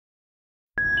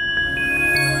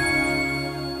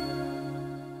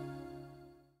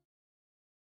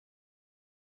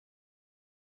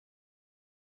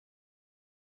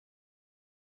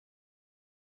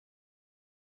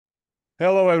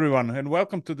Hello, everyone, and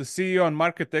welcome to the CEO and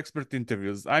Market Expert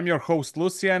interviews. I'm your host,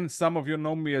 Lucian. Some of you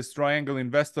know me as Triangle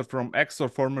Investor from X or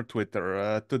former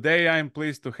Twitter. Today, I am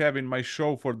pleased to have in my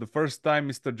show for the first time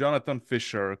Mr. Jonathan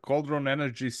Fisher, Caulduron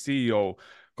Energy CEO.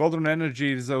 Caulduron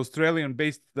Energy is an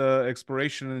Australian-based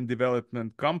exploration and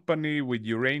development company with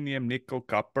uranium, nickel,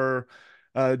 copper.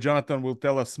 Jonathan will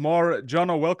tell us more.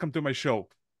 Jono, welcome to my show.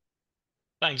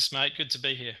 Thanks, mate. Good to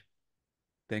be here.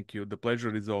 Thank you. The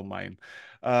pleasure is all mine.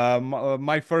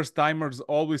 My first timers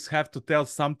always have to tell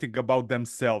something about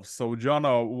themselves. So,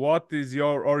 Jono, what is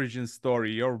your origin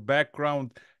story, your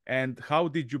background, and how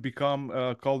did you become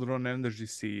Calderon Energy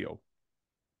CEO?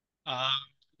 Uh,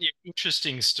 yeah,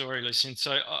 interesting story, Lucian.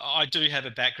 So I do have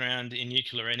a background in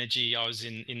nuclear energy. I was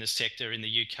in the sector in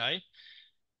the UK.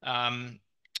 Um,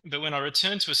 but when I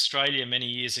returned to Australia many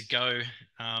years ago,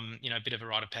 a bit of a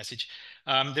rite of passage,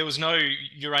 there was no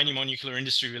uranium or nuclear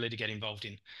industry really to get involved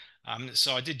in.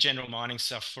 So I did general mining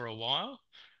stuff for a while.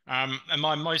 And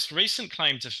my most recent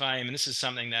claim to fame, and this is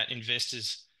something that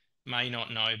investors may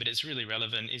not know, but it's really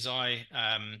relevant, is I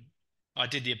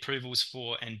did the approvals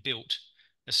for and built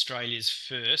Australia's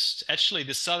first, actually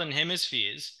the Southern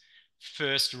Hemisphere's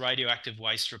first radioactive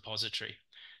waste repository.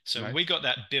 So we Nice. got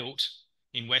that built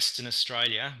in Western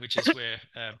Australia, which is where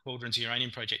Caulduron's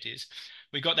uranium project is.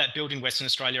 We got that built in Western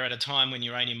Australia at a time when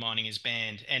uranium mining is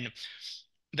banned. And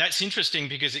that's interesting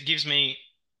because it gives me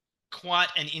quite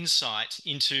an insight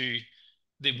into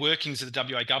the workings of the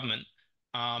WA government.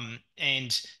 Every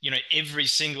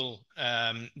single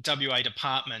WA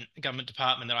government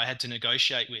department that I had to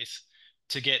negotiate with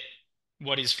to get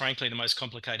what is frankly the most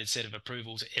complicated set of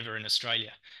approvals ever in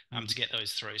Australia to get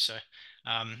those through. So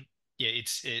yeah,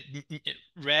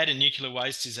 rad and nuclear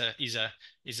waste is a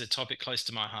topic close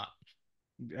to my heart.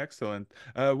 Excellent.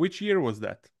 Which year was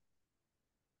that?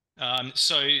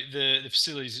 So the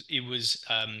facilities, it was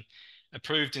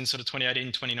approved in sort of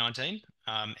 2018, 2019,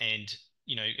 and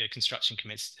construction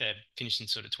commenced finished in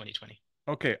sort of 2020.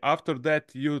 Okay, after that,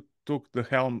 you took the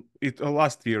helm.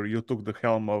 Last year, you took the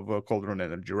helm of Calderon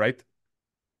Energy, right?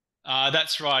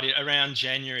 That's right. Around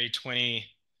January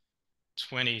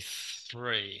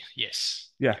 2023. Yes.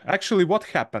 Yeah, Yeah. actually, what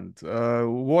happened?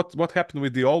 What happened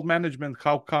with the old management?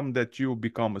 How come that you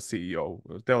become a CEO?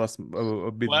 Tell us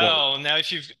a bit more. Well, now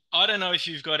I don't know if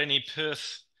you've got any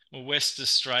Perth or West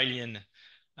Australian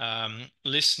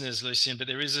listeners, Lucian, but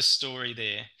there is a story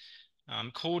there.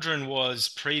 Caulduron was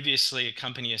previously a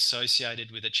company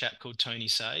associated with a chap called Tony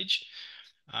Sage.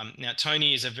 Now,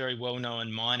 Tony is a very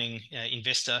well-known mining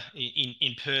investor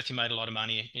in Perth. He made a lot of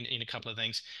money in a couple of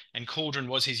things, and Caulduron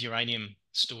was his uranium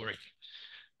story.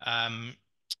 Um,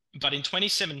 but in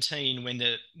 2017, when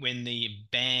the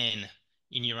ban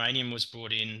in uranium was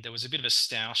brought in, there was a bit of a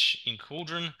stoush in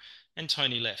Caulduron, and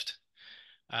Tony left.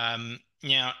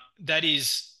 Now, that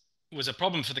was a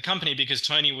problem for the company because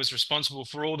Tony was responsible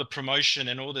for all the promotion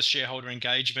and all the shareholder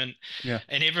engagement Yeah.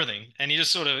 and everything. And he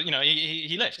just sort of,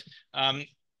 he left.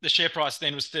 The share price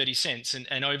then was 30 cents.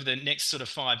 And over the next sort of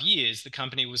 5 years, the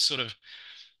company was sort of,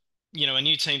 a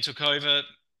new team took over,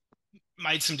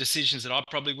 made some decisions that I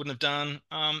probably wouldn't have done.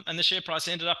 And the share price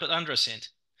ended up at under a cent.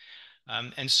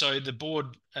 And so the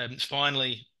board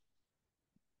finally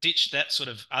ditched that sort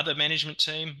of other management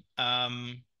team.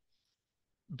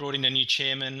 Brought in a new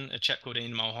chairman, a chap called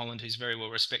Ian Mulholland, who's very well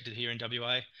respected here in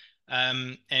WA,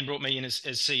 and brought me in as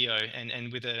CEO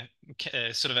and with a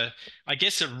sort of I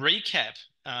guess, a recap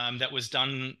that was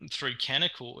done through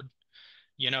Canaccord.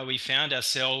 We found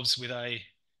ourselves with a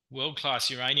world-class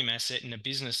uranium asset in a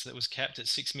business that was capped at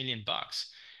 $6 million.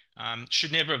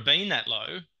 Should never have been that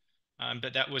low,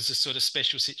 but that was a sort of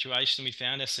special situation we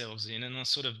found ourselves in, and I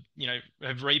sort of,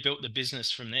 have rebuilt the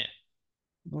business from there.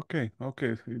 Okay.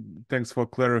 Thanks for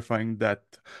clarifying that.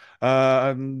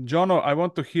 Jono, I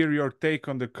want to hear your take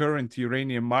on the current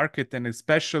uranium market and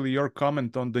especially your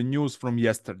comment on the news from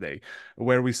yesterday,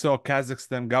 where we saw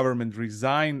Kazakhstan government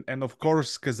resign and of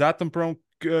course Kazatomprom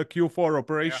Q4 Yeah.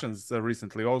 operations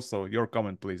recently also. Your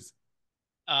comment, please.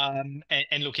 And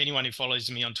look, anyone who follows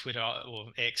me on Twitter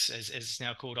or X, as it's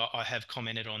now called, I have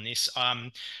commented on this.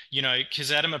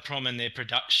 Kazatomprom and their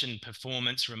production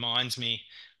performance reminds me.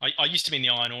 I used to be in the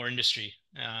iron ore industry,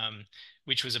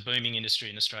 which was a booming industry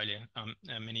in Australia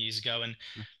many years ago, and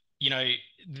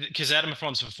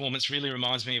Kazatomprom performance really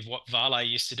reminds me of what Vale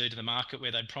used to do to the market,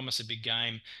 where they'd promise a big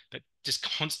game, but just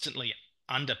constantly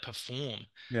underperform,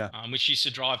 Yeah. which used to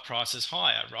drive prices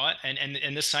higher, right?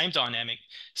 And the same dynamic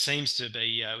seems to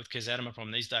be with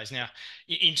Kazatomprom these days. Now,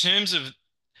 in terms of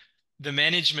the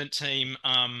management team,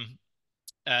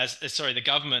 the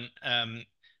government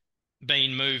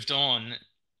being moved on.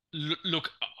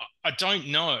 Look, I don't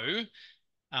know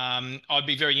I'd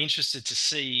be very interested to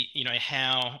see,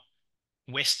 how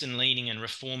Western leaning and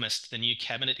reformist the new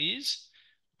cabinet is,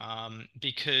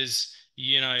 because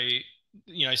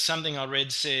something I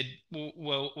read said,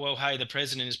 well, hey, the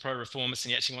president is pro-reformist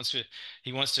and he actually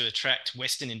wants to attract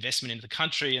Western investment into the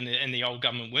country, and the old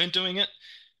government weren't doing it.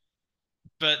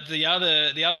 But the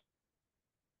other,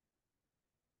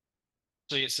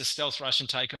 it's the stealth Russian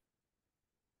takeover.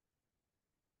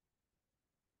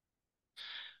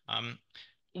 Um,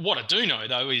 what I do know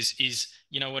though is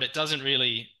what it doesn't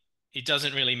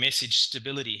really message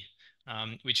stability,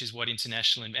 which is what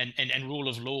international and rule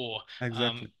of law,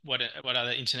 Exactly. what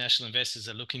other international investors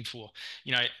are looking for.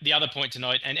 The other point to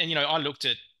note, and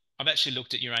I've actually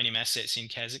looked at uranium assets in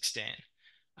Kazakhstan.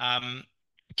 Um,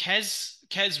 Kaz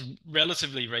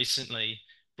relatively recently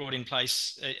brought in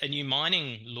place a new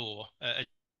mining law,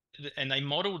 and they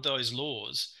modelled those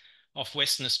laws off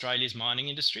Western Australia's mining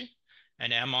industry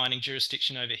and our mining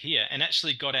jurisdiction over here, and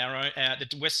actually got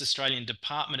the West Australian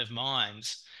Department of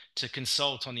Mines to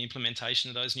consult on the implementation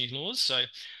of those new laws. So,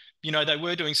 they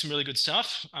were doing some really good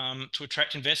stuff to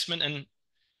attract investment, and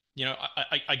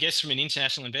I guess from an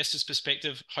international investor's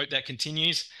perspective, hope that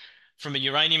continues. From a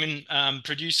uranium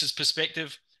producer's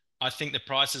perspective, I think the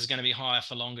price is going to be higher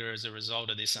for longer as a result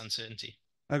of this uncertainty.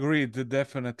 Agreed,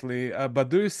 definitely. But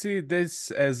do you see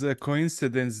this as a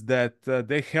coincidence that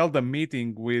they held a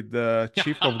meeting with the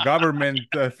chief of government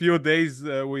a few days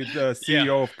with the Yeah.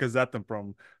 CEO of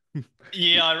Kazatomprom?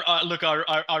 Yeah, look,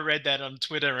 I read that on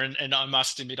Twitter, and I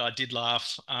must admit I did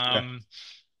laugh. Yeah,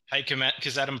 Hey,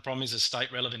 Kazatomprom is a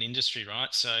state relevant industry,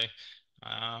 right? So,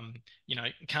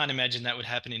 can't imagine that would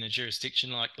happen in a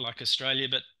jurisdiction like Australia,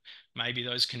 but maybe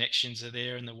those connections are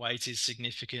there and the weight is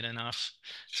significant enough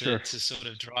to sure. to sort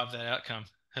of drive that outcome.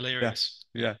 Yeah, Hilarious.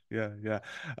 Yeah.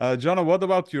 yeah. John, what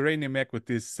about uranium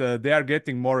equities? They are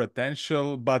getting more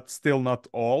attention, but still not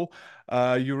all.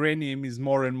 Uranium is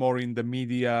more and more in the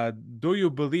media. Do you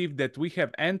believe that we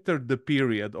have entered the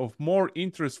period of more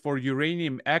interest for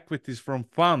uranium equities from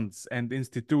funds and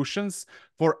institutions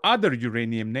for other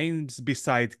uranium names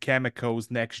beside Chemicals,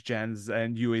 NextGens,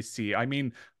 and UAC? I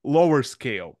mean, lower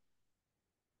scale.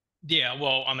 Yeah,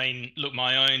 well, I mean, look,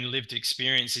 my own lived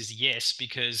experience is yes,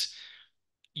 because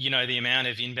the amount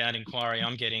of inbound inquiry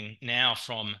I'm getting now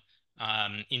from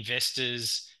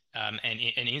investors and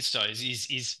instos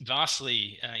is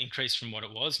vastly increased from what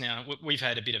it was. Now we've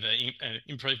had a bit of a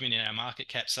improvement in our market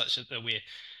cap, such that we're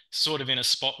sort of in a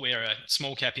spot where a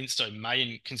small cap insto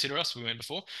may consider us. We weren't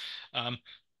before,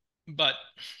 but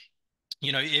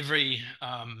every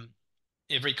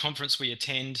conference we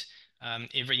attend,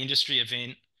 every industry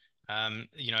event,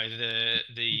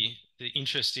 the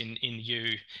interest in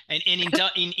you, and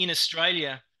in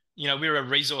Australia, we're a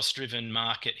resource driven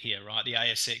market here, right? The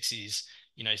ASX is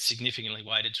significantly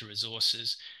weighted to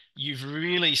resources. You've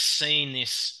really seen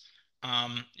this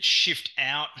shift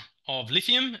out of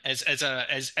lithium as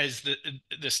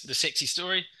the sexy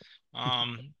story.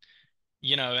 Um,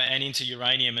 and into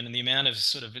uranium, and the amount of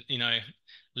sort of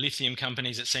lithium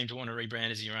companies that seem to want to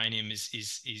rebrand as uranium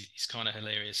is kind of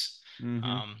hilarious. Hmm.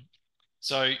 Um,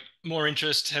 so more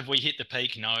interest. Have we hit the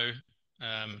peak? No.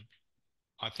 Um,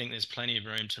 I think there's plenty of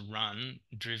room to run,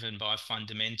 driven by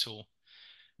fundamental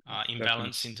Definitely.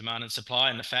 imbalance in demand and supply,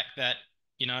 and the fact that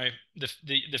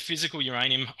the physical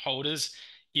uranium holders,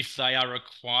 if they are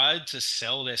required to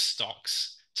sell their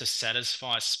stocks to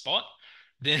satisfy spot,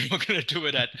 they're not going to do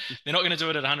it at they're not going to do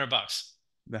it at $100.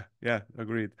 Yeah,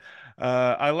 agreed.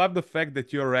 I love the fact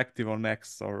that you're active on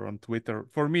X or on Twitter.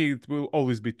 For me, it will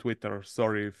always be Twitter.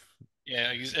 Sorry if.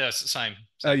 Yeah, same.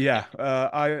 Yeah.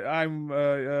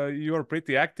 Yeah, you're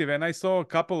pretty active, and I saw a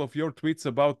couple of your tweets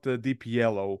about Deep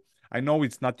Yellow. I know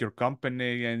it's not your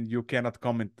company, and you cannot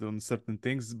comment on certain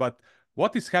things, but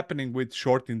what is happening with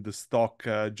shorting the stock?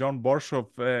 John Borshoff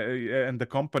and the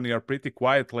company are pretty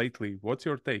quiet lately. What's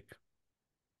your take?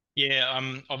 Yeah,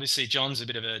 obviously John's a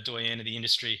bit of a doyen of the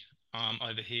industry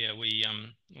over here. We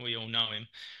all know him.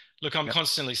 Look, I'm Yeah,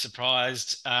 constantly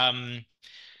surprised. There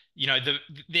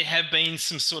have been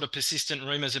some sort of persistent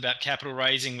rumors about capital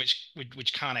raising,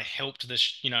 which kind of helped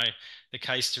the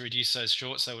case to reduce those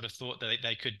shorts. They would have thought that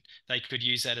they could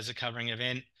use that as a covering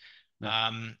event. yeah,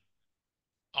 Um,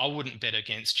 I wouldn't bet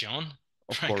against John,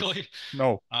 of course. frankly.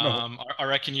 No, no. I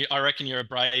reckon you're a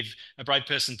brave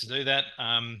person to do that.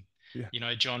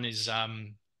 Yeah. John is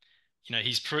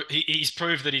he's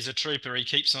proved that he's a trooper. He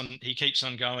keeps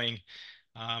on going,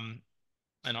 um,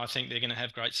 and I think they're going to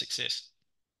have great success.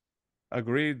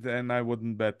 Agreed, and I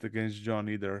wouldn't bet against John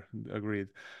either. Agreed.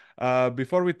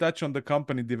 Before we touch on the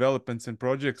company developments and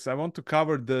projects, I want to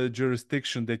cover the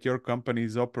jurisdiction that your company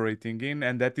is operating in,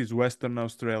 and that is Western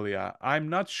Australia. I'm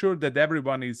not sure that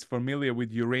everyone is familiar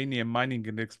with uranium mining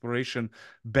and exploration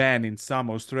ban in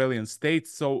some Australian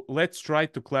states, so let's try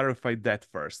to clarify that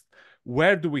first.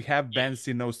 Where do we have bans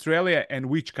in Australia, and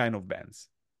which kind of bans?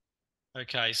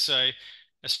 Okay, so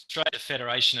Australia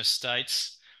Federation of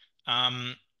States.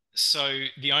 So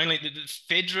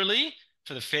federally,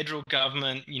 for the federal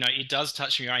government, it does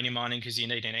touch uranium mining because you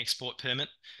need an export permit.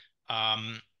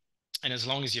 And as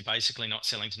long as you're basically not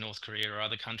selling to North Korea or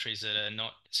other countries that are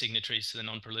not signatories to the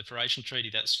Non-Proliferation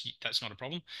Treaty, that's not a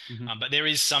problem. But there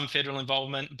is some federal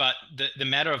involvement. But the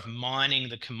matter of mining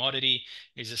the commodity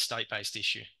is a state-based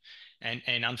issue, and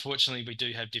unfortunately we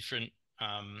do have different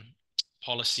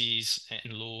policies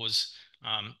and laws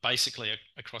basically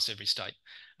across every state.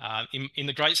 In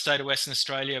the great state of Western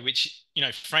Australia, which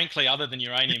frankly, other than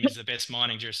uranium, is the best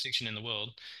mining jurisdiction in the world.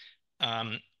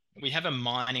 We have a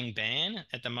mining ban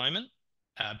at the moment,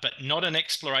 but not an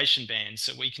exploration ban.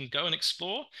 So we can go and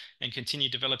explore and continue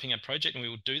developing a project, and we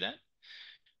will do that.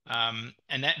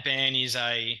 And that ban is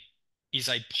a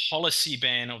policy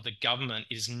ban of the government,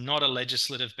 is not a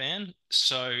legislative ban.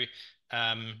 So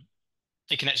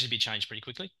it can actually be changed pretty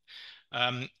quickly.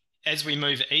 As we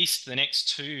move east, the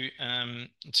next two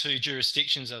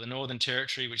jurisdictions are the Northern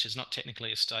Territory, which is not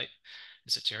technically a state.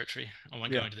 It's a territory. I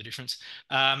won't go into the difference.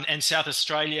 And South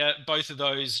Australia, both of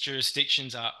those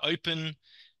jurisdictions are open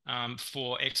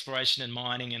for exploration and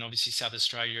mining. And obviously South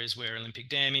Australia is where Olympic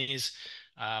Dam is,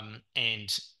 and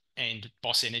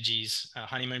Boss Energy's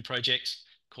Honeymoon project.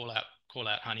 Call out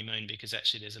Honeymoon because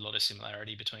actually there's a lot of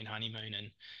similarity between Honeymoon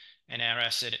and our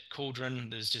asset at Caulduron.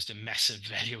 There's just a massive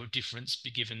value difference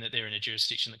given that they're in a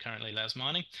jurisdiction that currently allows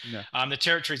mining. Yeah. The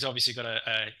territory's obviously got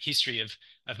a history of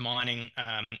mining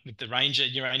with the Ranger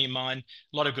uranium mine.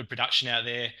 A lot of good production out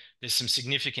there. There's some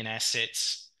significant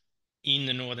assets in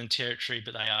the Northern Territory,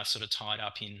 but they are sort of tied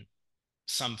up in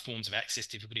some forms of access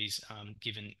difficulties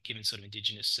given sort of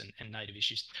Indigenous and native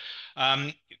issues.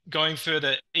 Going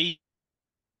further east,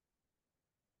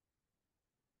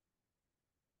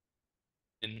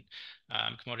 in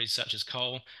commodities such as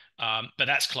coal, but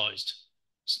that's closed.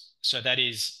 So that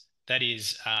is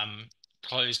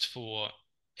closed for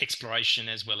exploration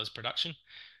as well as production.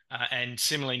 And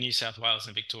similarly, New South Wales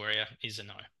and Victoria is a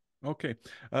no. Okay,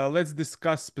 let's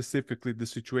discuss specifically the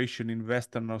situation in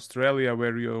Western Australia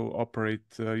where you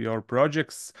operate your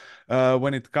projects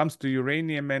when it comes to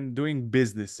uranium and doing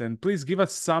business. And please give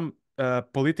us some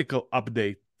political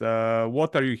update.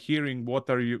 What are you hearing?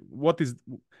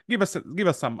 Give us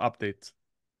some updates.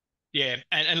 Yeah,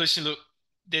 and listen, look,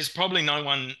 there's probably no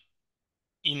one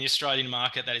in the Australian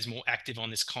market that is more active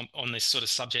on this sort of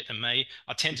subject than me.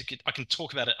 I can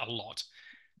talk about it a lot.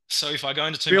 So if I go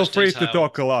into too much detail, feel free to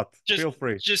talk a lot. Feel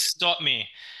free. Just stop me.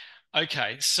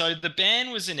 Okay, so the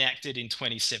ban was enacted in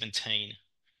 2017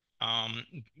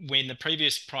 when the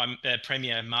previous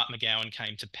Premier Mark McGowan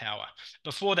came to power.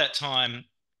 Before that time,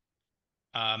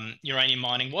 uranium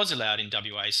mining was allowed in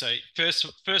WA. So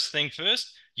first thing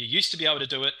first, you used to be able to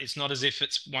do it. It's not as if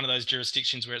it's one of those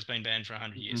jurisdictions where it's been banned for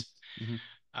 100 years.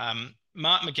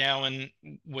 Mark McGowan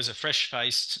was a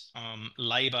fresh-faced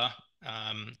Labor.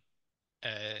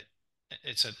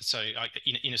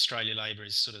 In Australia, Labor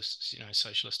is sort of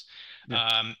socialist.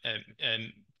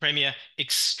 Premier,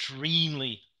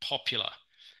 extremely popular.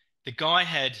 The guy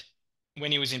had,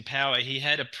 when he was in power, he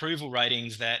had approval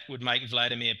ratings that would make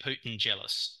Vladimir Putin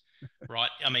jealous, right?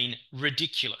 I mean,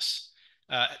 ridiculous.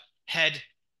 Had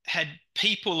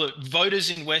people,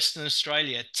 voters in Western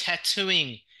Australia,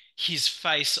 tattooing his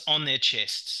face on their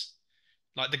chests.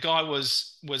 Like the guy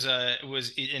was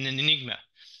an enigma.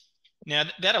 Now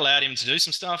that allowed him to do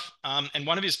some stuff, and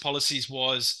one of his policies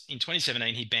was in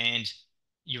 2017 he banned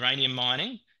uranium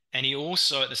mining, and he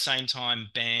also at the same time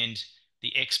banned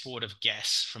the export of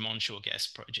gas from onshore gas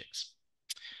projects.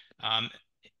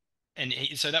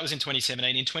 So that was in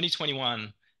 2017. In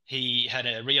 2021, he had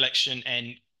a re-election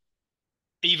and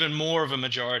even more of a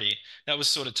majority. That was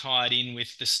sort of tied in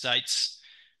with the state's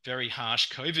very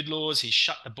harsh COVID laws. He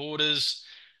shut the borders,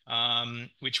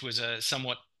 which was a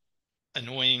somewhat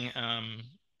annoying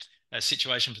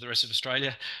situation for the rest of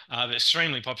Australia, but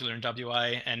extremely popular in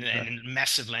WA and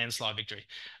massive landslide victory.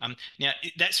 Now,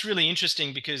 that's really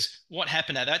interesting because what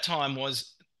happened at that time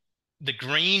was the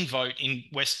Green vote in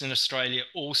Western Australia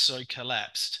also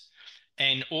collapsed.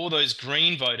 And all those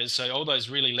Green voters, so all those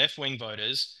really left-wing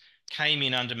voters, came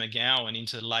in under McGowan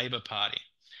into the Labor Party.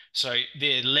 So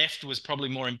their left was probably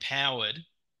more empowered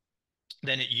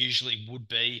than it usually would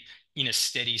be in a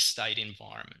steady state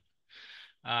environment.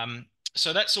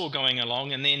 So that's all going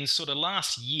along. And then sort of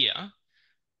last year,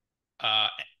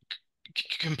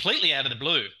 completely out of the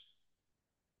blue,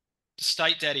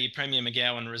 State Daddy Premier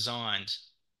McGowan resigned.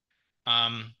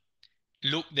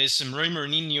 Look, there's some rumor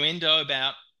and innuendo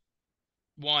about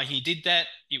why he did that.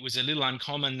 It was a little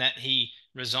uncommon that he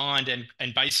resigned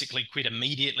and basically quit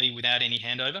immediately without any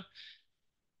handover.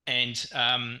 And,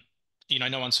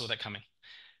 no one saw that coming.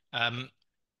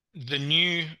 The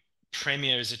new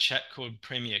Premier is a chap called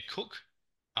Premier Cook.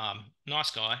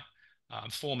 Nice guy,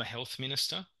 former health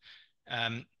minister,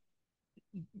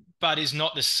 but is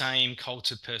not the same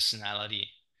cult of personality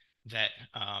that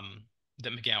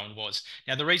that McGowan was.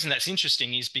 Now, the reason that's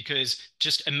interesting is because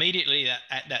just immediately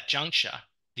at that juncture,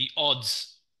 the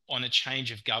odds on a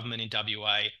change of government in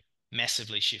WA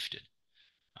massively shifted.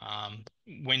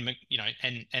 When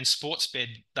and Sportsbet,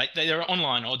 there are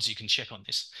online odds you can check on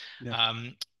this. Yeah.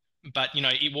 But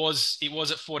it was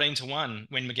at 14-1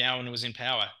 when McGowan was in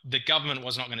power. The government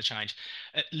was not going to change.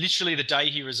 Literally the day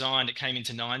he resigned, it came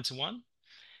into 9-1,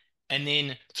 and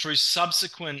then through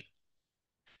subsequent,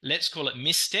 let's call it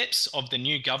missteps of the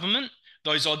new government,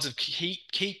 those odds have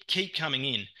keep coming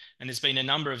in. And there's been a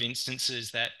number of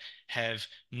instances that have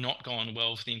not gone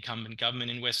well for the incumbent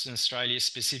government in Western Australia,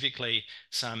 specifically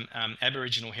some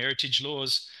Aboriginal heritage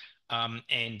laws,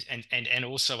 and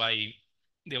also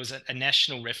there was a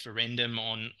national referendum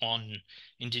on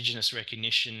Indigenous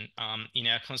recognition in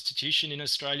our constitution in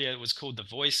Australia. It was called The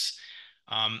Voice.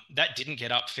 That didn't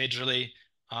get up federally.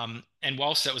 And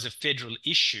whilst that was a federal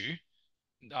issue,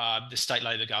 the state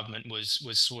Labor government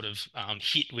was sort of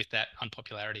hit with that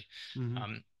unpopularity.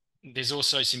 Mm-hmm. There's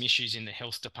also some issues in the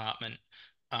health department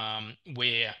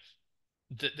where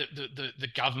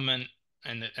the government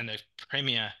and the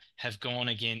Premier have gone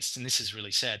against, and this is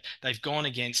really sad, they've gone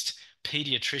against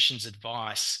paediatricians'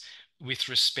 advice with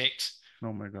respect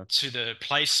Oh my God. to the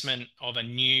placement of a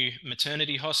new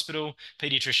maternity hospital.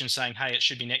 Paediatricians saying, hey, it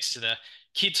should be next to the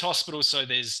kids' hospital, so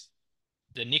there's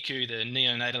the NICU, the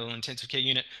neonatal intensive care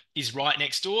unit, is right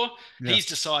next door. Yeah. He's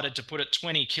decided to put it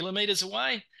 20 kilometers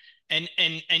away. And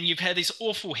you've had these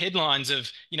awful headlines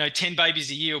of, 10 babies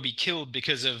a year will be killed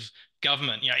because of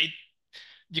government.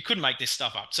 You couldn't make this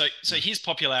stuff up. So his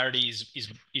popularity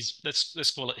is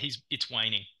let's call it, it's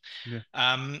waning. Yeah.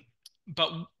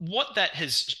 But what that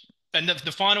has, and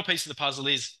the final piece of the puzzle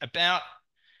is about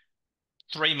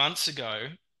 3 months ago,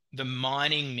 the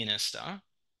mining minister,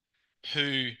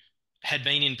 who had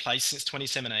been in place since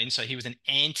 2017, so he was an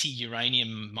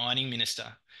anti-uranium mining minister.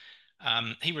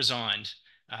 He resigned,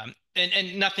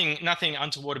 and nothing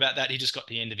untoward about that. He just got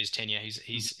to the end of his tenure.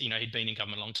 He'd been in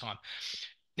government a long time.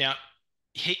 Now,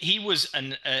 he was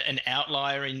an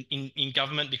outlier in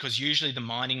government, because usually the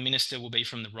mining minister will be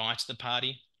from the right of the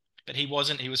party, but he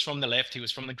wasn't. He was from the left. He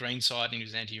was from the Green side, and he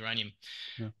was anti-uranium.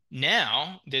 Yeah.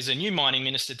 Now there's a new mining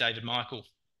minister, David Michael.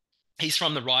 He's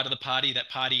from the right of the party. That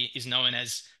party is known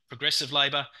as Progressive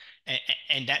Labor,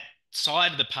 and that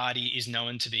side of the party is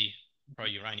known to be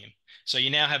pro-uranium. So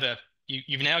you now have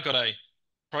you've now got a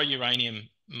pro-uranium,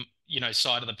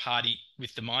 side of the party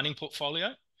with the mining portfolio,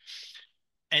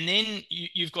 and then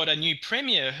you've got a new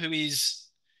premier who is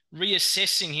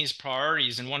reassessing his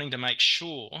priorities and wanting to make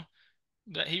sure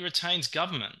that he retains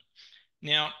government.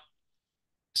 Now,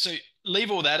 so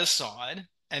leave all that aside,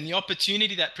 and the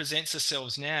opportunity that presents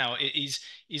ourselves now is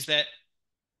that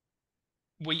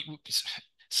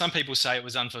some people say it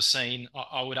was unforeseen.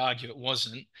 I would argue it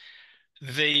wasn't.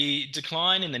 The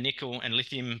decline in the nickel and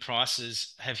lithium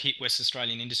prices have hit West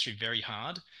Australian industry very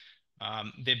hard.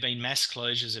 There have been mass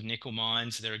closures of nickel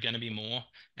mines. There are going to be more,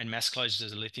 and mass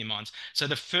closures of lithium mines. So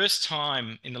the first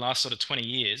time in the last sort of 20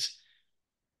 years,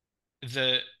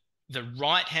 the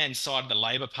right-hand side of the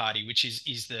Labor Party, which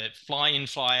is the fly-in,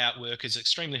 fly-out workers,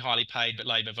 extremely highly paid but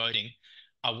Labor voting,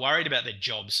 are worried about their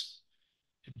jobs.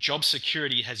 Job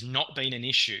security has not been an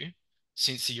issue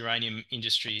since the uranium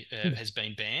industry has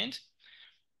been banned.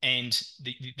 And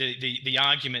the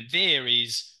argument there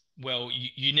is, well,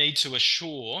 you need to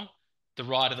assure the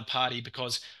right of the party,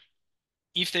 because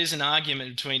if there's an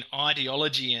argument between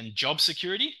ideology and job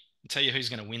security, I'll tell you who's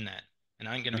going to win that. And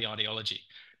it ain't going to be ideology.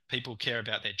 People care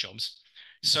about their jobs.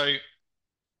 So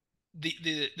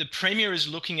the Premier is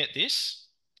looking at this.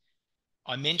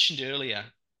 I mentioned earlier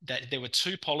that there were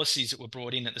two policies that were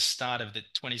brought in at the start of the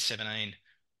 2017,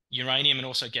 uranium and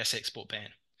also gas export ban.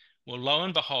 Well, lo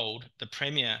and behold, the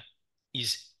Premier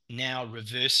is now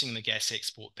reversing the gas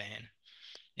export ban.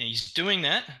 And he's doing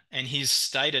that, and he's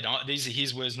stated, these are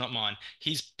his words, not mine,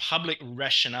 his public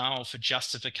rationale for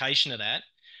justification of that.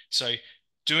 So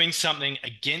doing something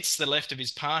against the left of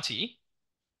his party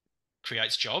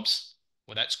creates jobs.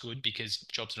 Well, that's good, because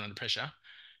jobs are under pressure.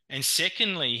 And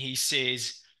secondly, he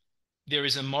says there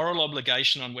is a moral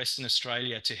obligation on Western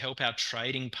Australia to help our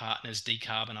trading partners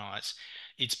decarbonise.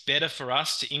 It's better for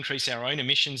us to increase our own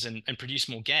emissions and produce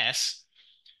more gas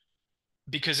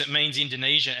because it means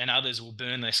Indonesia and others will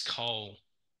burn less coal,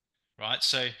 right?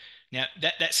 So now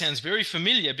that sounds very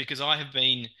familiar because I have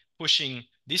been pushing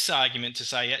this argument to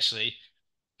say, actually,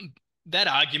 that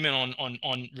argument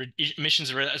on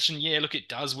emissions reduction, yeah, look, it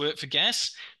does work for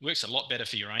gas. It works a lot better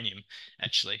for uranium,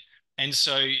 actually. And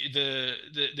so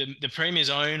the Premier's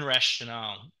own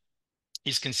rationale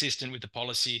is consistent with the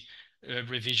policy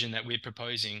revision that we're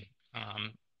proposing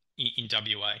in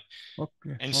WA.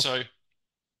 Okay. And so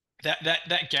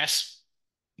that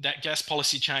gas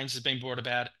policy change has been brought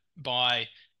about by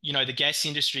the gas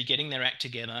industry getting their act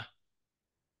together,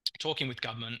 talking with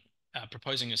government,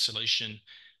 proposing a solution,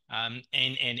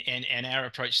 and our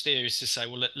approach there is to say,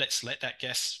 well, let's let that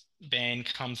gas ban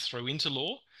come through into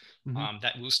law.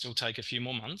 That will still take a few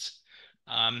more months,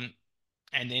 and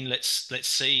then let's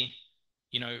see,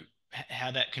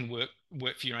 how that can work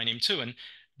for uranium too. And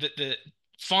the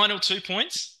final 2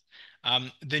 points,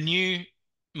 the new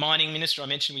mining minister I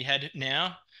mentioned we had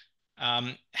now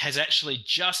has actually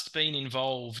just been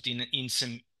involved in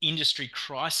some industry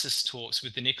crisis talks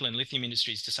with the nickel and lithium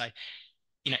industries to say,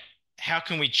 how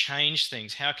can we change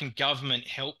things? How can government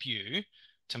help you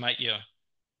to make your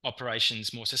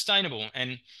operations more sustainable?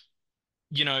 And,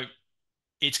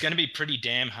 it's going to be pretty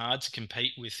damn hard to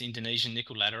compete with Indonesian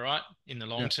nickel laterite in the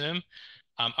long term.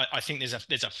 I think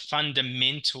there's a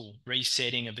fundamental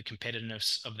resetting of the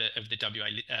competitiveness of the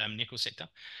WA nickel sector.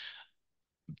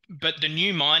 But the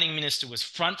new mining minister was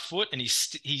front foot, and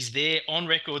he's there on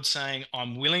record saying,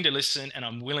 I'm willing to listen and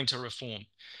I'm willing to reform.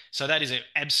 So that is an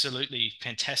absolutely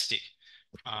fantastic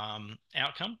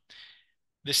outcome.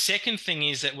 The second thing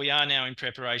is that we are now in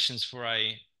preparations for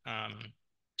a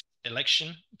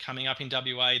election coming up in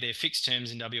WA. They're fixed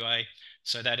terms in WA.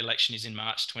 So that election is in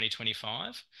March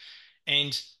 2025.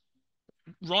 And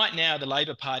right now, the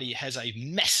Labor Party has a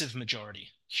massive majority,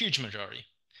 huge majority.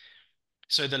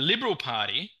 So the Liberal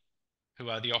Party, who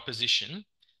are the opposition,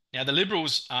 now the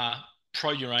Liberals are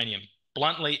pro-uranium,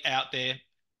 bluntly out there.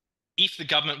 If the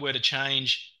government were to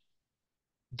change,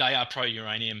 they are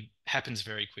pro-uranium, happens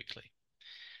very quickly.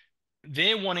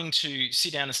 They're wanting to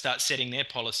sit down and start setting their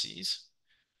policies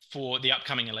for the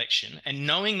upcoming election, and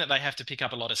knowing that they have to pick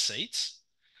up a lot of seats,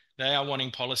 they are wanting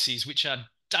policies which are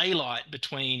daylight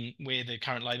between where the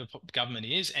current Labor government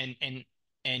is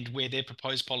and where their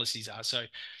proposed policies are. So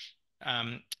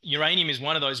uranium is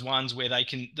one of those ones where they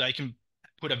can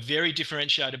put a very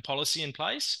differentiated policy in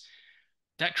place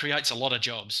that creates a lot of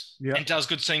jobs and does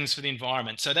good things for the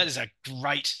environment. So that is a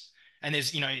great, and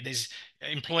there's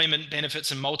employment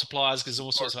benefits and multipliers because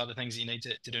all sorts of other things that you need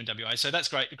to do in WA. So that's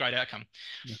great outcome.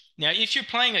 Now, if you're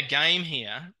playing a game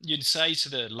here, you'd say to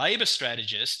the Labor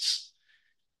strategists,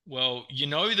 well,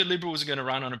 the Liberals are going to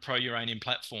run on a pro-uranium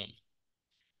platform.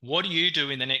 What do you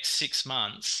do in the next 6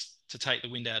 months to take the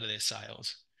wind out of their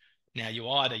sails? Now,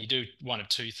 you do one of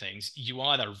two things. You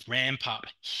either ramp up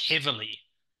heavily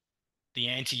the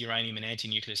anti-uranium and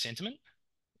anti-nuclear sentiment,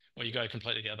 or you go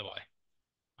completely the other way.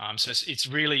 So it's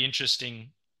really interesting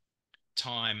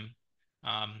time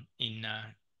in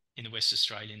the West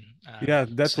Australian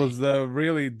that scene. was a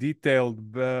really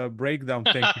detailed breakdown.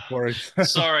 Thank you for it.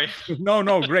 Sorry. No,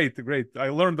 great. I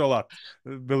learned a lot,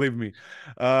 believe me.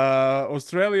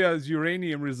 Australia's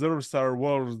uranium reserves are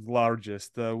world's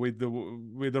largest, with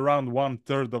around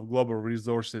 1/3 of global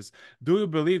resources. Do you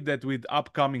believe that with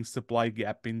upcoming supply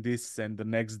gap in this and the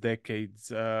next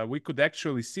decades, we could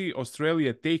actually see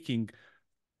Australia taking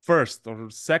first or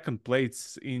second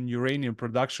place in uranium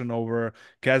production over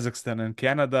Kazakhstan and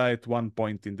Canada at one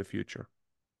point in the future?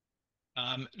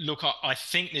 Look, I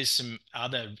think there's some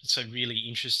other really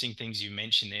interesting things you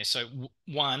mentioned there. So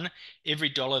one, every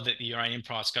dollar that the uranium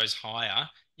price goes higher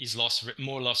is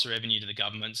more loss of revenue to the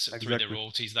governments through their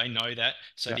royalties. They know that.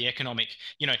 So the economic,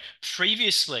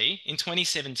 previously in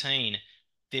 2017,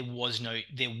 there was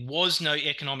no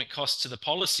economic cost to the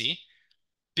policy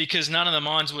because none of the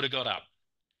mines would have got up.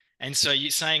 And so you're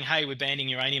saying, hey, we're banning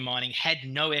uranium mining, had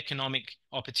no economic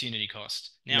opportunity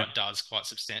cost. Now it does quite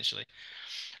substantially.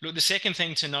 Look, the second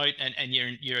thing to note, and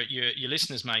your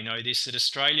listeners may know this, that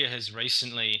Australia has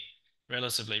relatively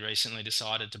recently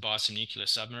decided to buy some nuclear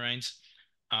submarines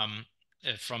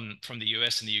from the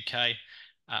US and the UK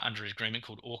under an agreement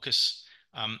called AUKUS.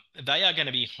 They are going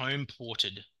to be home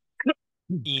ported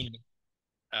in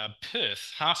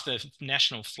Perth. Half the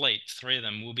national fleet, 3 of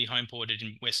them, will be home ported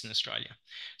in Western Australia.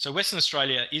 So Western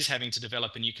Australia is having to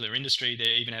develop a nuclear industry.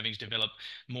 They're even having to develop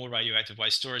more radioactive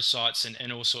waste storage sites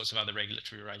and all sorts of other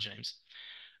regulatory regimes.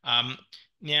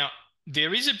 Now,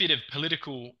 there is a bit of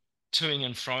political toing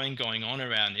and froing going on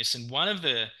around this, and one of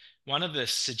the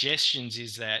suggestions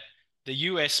is that the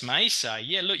US may say,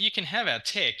 yeah, look, you can have our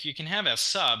tech, you can have our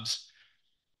subs,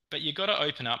 but you've got to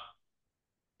open up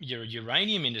your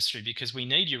uranium industry because we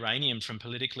need uranium from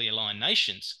politically aligned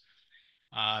nations.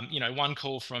 One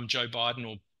call from Joe Biden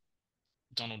or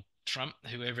Donald Trump,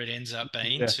 whoever it ends up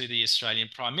being, Yeah. to the Australian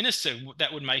Prime Minister,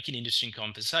 that would make an interesting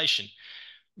conversation.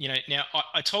 Now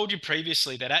I told you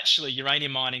previously that actually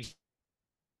uranium mining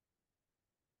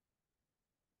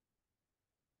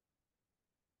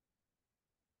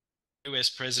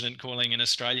US president calling an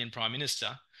Australian Prime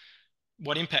Minister,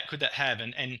 what impact could that have?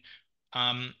 And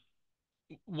um,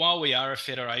 while we are a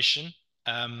federation,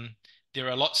 there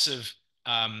are lots of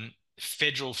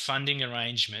federal funding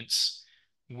arrangements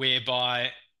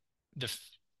whereby the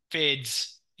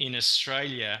feds in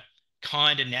Australia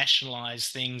kind of nationalize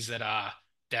things that are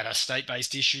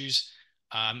state-based issues.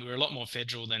 We're a lot more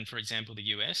federal than, for example, the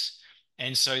US.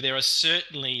 And so there are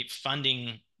certainly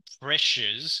funding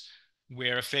pressures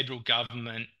where a federal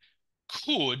government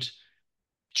could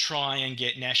try and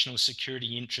get national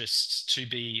security interests to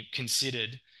be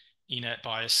considered in it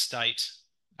by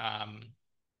um,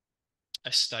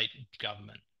 a state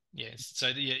government. Yes.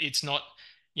 So it's not,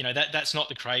 that's not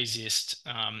the craziest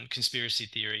conspiracy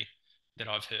theory that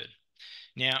I've heard.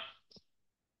 Now,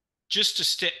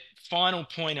 just a final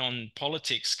point on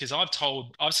politics, because I've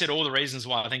said all the reasons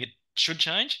why I think it should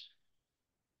change.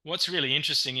 What's really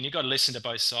interesting, and you've got to listen to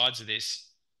both sides of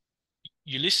this,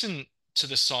 you listen to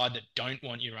the side that don't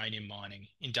want uranium mining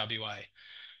in WA.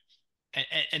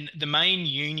 And the main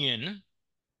union,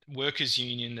 workers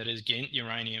union that is against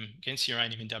uranium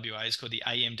in WA is called the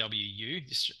AMWU,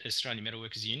 the Australian Metal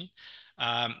Workers Union,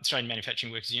 Australian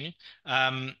Manufacturing Workers Union.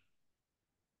 And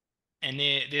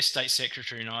their state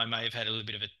secretary and I may have had a little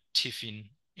bit of a tiff in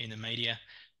the media.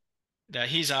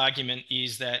 His argument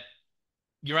is that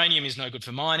uranium is no good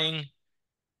for mining.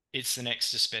 It's the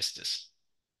next asbestos,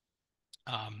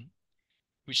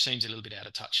 which seems a little bit out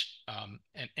of touch.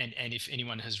 And if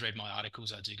anyone has read my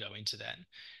articles, I do go into that.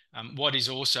 What is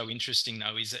also interesting,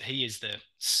 though, is that he is the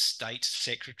state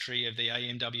secretary of the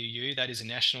AMWU. That is a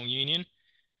national union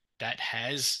that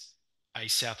has a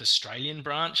South Australian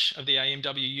branch of the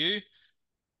AMWU.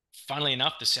 Funnily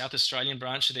enough, the South Australian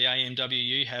branch of the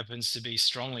AMWU happens to be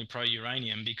strongly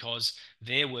pro-uranium because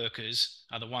their workers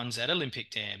are the ones at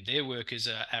Olympic Dam. Their workers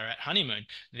are at Honeymoon.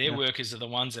 Their workers are the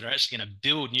ones that are actually going to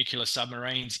build nuclear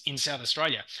submarines in South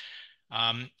Australia.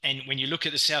 And when you look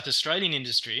at the South Australian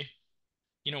industry,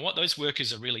 you know what? Those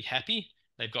workers are really happy.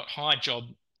 They've got high job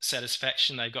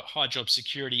satisfaction. They've got high job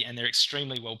security, and they're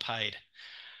extremely well paid.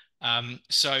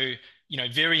 So,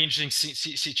 very interesting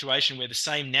situation where the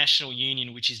same national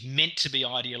union, which is meant to be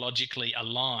ideologically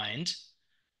aligned,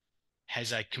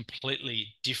 has a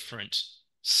completely different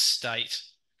state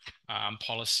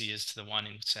policy as to the one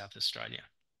in South Australia.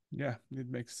 Yeah, it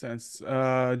makes sense.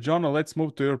 John, let's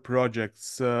move to your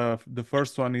projects. The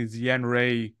first one is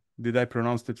Yanrey. Did I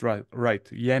pronounce it right? Right,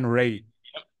 Yanrey.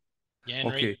 Yep.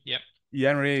 Yanrey. Okay. Yep.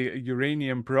 Yanrey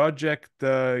uranium project.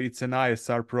 It's an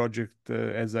ISR project,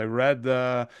 as I read.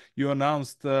 You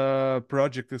announced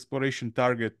project exploration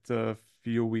target a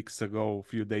few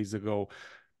days ago.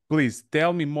 Please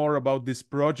tell me more about this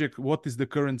project. What is the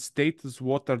current status?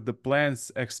 What are the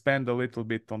plans? Expand a little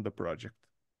bit on the project.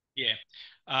 Yeah.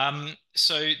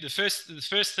 So the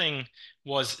first thing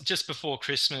was just before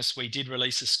Christmas, we did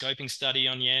release a scoping study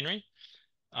on Yanrey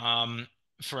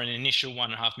for an initial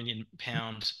 £1.5 million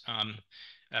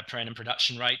per annum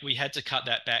production rate. We had to cut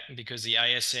that back because the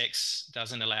ASX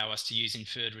doesn't allow us to use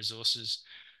inferred resources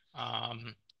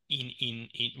only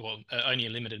a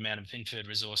limited amount of inferred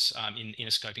resource in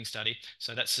a scoping study.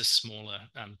 So that's a smaller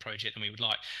project than we would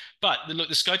like. But look,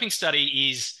 the scoping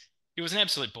study it was an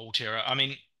absolute ball terror. I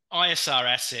mean, ISR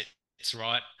assets,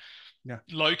 right? Yeah.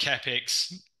 Low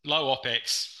capex, low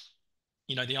opex.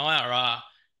 The IRR.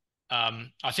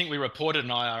 I think we reported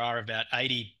an IRR of about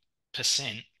 80%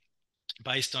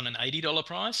 based on an $80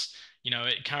 price.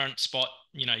 At current spot,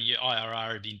 your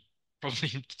IRR would be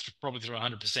probably through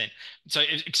 100%. So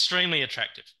it's extremely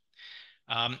attractive.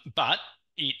 But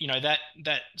that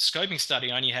scoping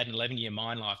study only had an 11-year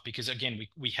mine life because again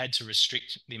we had to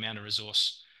restrict the amount of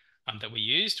resource that we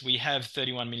used. We have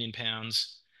 31 million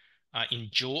pounds in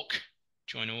JORC,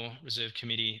 Joint Ore Reserve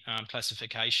Committee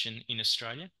classification in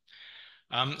Australia.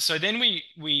 So then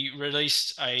we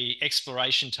released a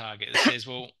exploration target that says,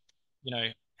 well,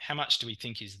 how much do we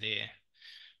think is there?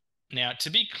 Now, to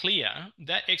be clear,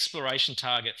 that exploration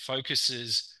target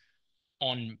focuses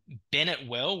on Bennett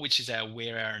Well, which is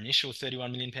where our initial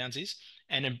 31 million pounds is,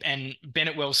 and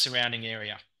Bennett Well surrounding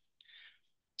area.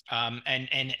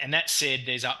 And that said,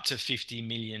 there's up to 50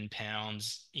 million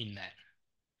pounds in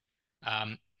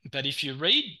that. But if you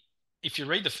read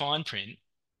the fine print,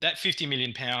 that 50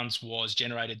 million pounds was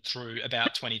generated through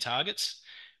about 20 targets,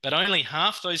 but only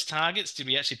half those targets did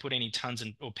we actually put any tons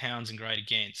or pounds in grade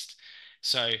against.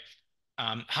 So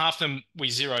half them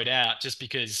we zeroed out just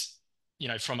because,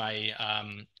 from a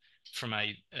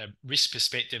risk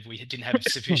perspective, we didn't have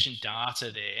sufficient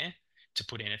data there to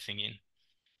put anything in.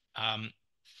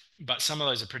 But some of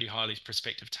those are pretty highly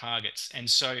prospective targets. And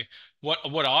so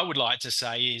what I would like to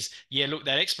say is, yeah, look,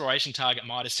 that exploration target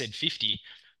might have said 50,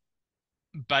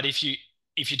 but if you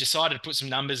decided to put some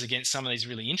numbers against some of these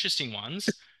really interesting ones,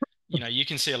 you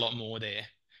can see a lot more there.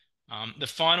 The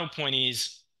final point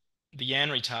is the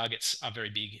Yanrey targets are very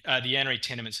big. The Yanrey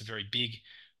tenements are very big.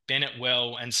 Bennett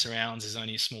Well and surrounds is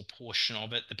only a small portion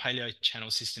of it. The paleo channel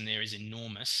system there is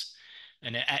enormous,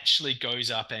 and it actually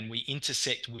goes up, and we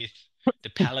intersect with the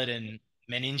Paladin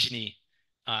Meningene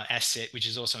asset, which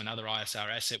is also another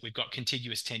ISR asset. We've got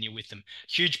contiguous tenure with them.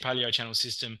 Huge paleo channel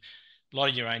system, a lot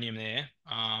of uranium there.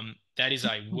 That is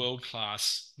a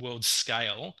world-class,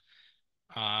 world-scale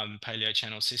paleo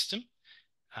channel system.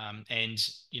 And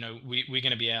we're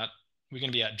going to be out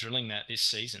drilling that this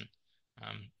season.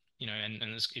 And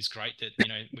it's great that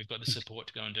we've got the support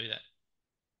to go and do that.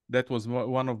 That was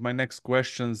one of my next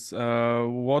questions.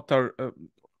 What are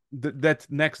that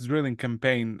next drilling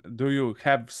campaign? Do you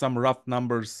have some rough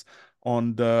numbers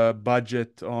on the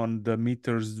budget, on the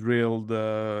meters drilled,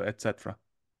 etc.?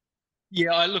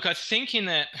 Yeah, I think in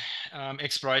that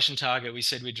exploration target, we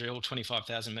said we drill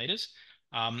 25,000 meters.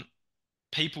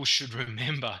 People should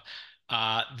remember,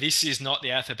 this is not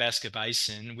the Athabasca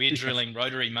Basin. We're drilling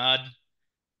rotary mud,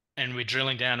 and we're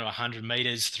drilling down to 100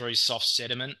 meters through soft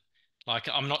sediment. Like,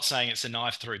 I'm not saying it's a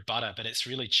knife through butter, but it's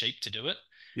really cheap to do it.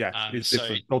 Yes, it's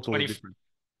different, totally different.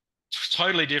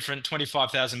 Totally different.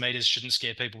 25,000 meters shouldn't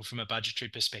scare people from a budgetary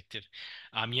perspective.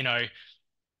 The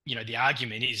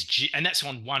argument is, and that's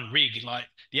on one rig. Like,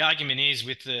 the argument is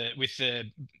with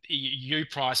the EU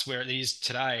price where it is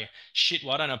today, shit,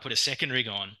 why don't I put a second rig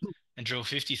on and drill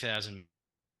 50,000?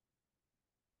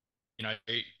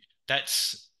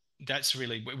 That's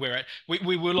really where at.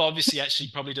 We will obviously actually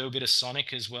probably do a bit of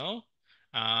sonic as well,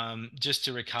 just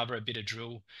to recover a bit of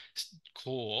drill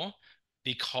core,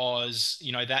 because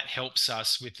that helps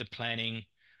us with the planning.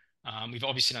 We've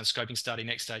obviously done scoping study.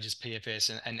 Next stage is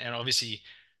PFS, and obviously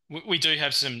we do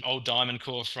have some old diamond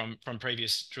core from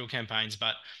previous drill campaigns,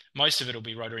 but most of it will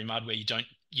be rotary mud where you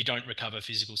don't recover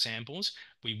physical samples.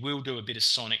 We will do a bit of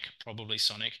sonic, probably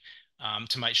sonic,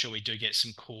 to make sure we do get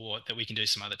some core that we can do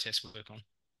some other test work on.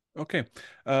 Okay.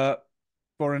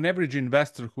 For an average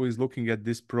investor who is looking at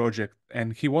this project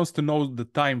and he wants to know the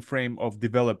time frame of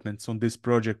developments on this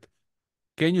project,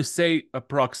 can you say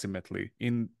approximately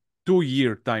in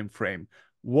 2-year time frame,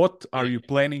 what are you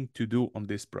planning to do on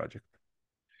this project?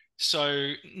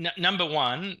 So number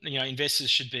one, investors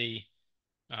should be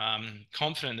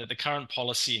confident that the current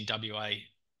policy in WA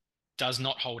does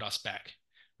not hold us back,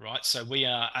 right? So we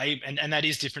are and that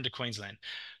is different to Queensland.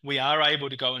 We are able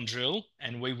to go and drill,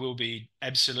 and we will be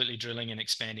absolutely drilling and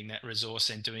expanding that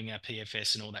resource and doing our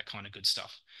PFS and all that kind of good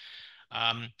stuff.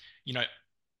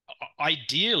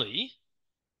 Ideally,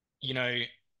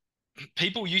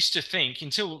 people used to think,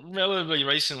 until relatively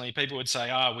recently, people would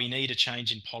say, we need a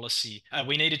change in policy.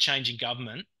 We need a change in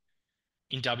government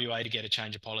in WA to get a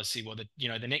change of policy. Well,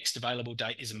 the next available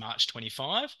date is March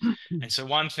 25. And so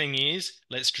one thing is,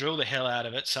 let's drill the hell out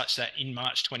of it such that in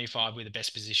March 25, we're the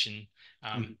best position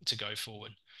to go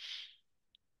forward.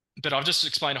 But I've just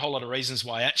explained a whole lot of reasons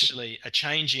why actually a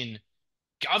change in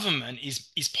government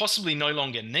is possibly no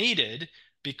longer needed,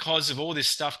 because of all this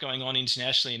stuff going on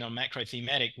internationally and on macro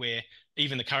thematic, where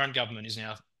even the current government is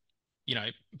now,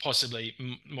 possibly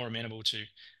more amenable to,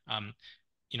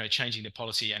 changing the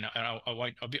policy. And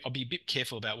I'll be a bit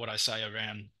careful about what I say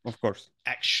around, of course,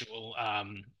 actual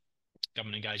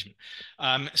government engagement.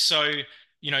 So,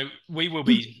 we will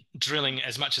be drilling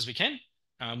as much as we can.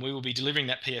 We will be delivering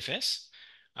that PFS.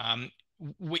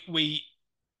 We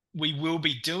will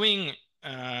be doing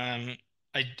a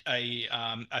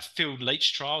field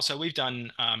leach trial. So we've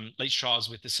done leach trials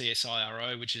with the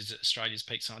CSIRO, which is Australia's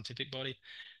peak scientific body,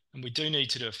 and we do need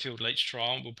to do a field leach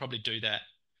trial. We'll probably do that.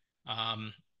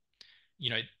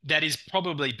 That is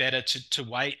probably better to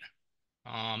wait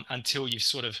until you've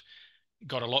sort of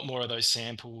got a lot more of those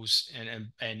samples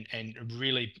and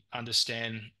really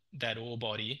understand that ore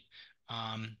body,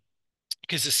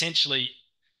 because essentially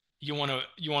you want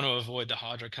to avoid the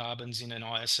hydrocarbons in an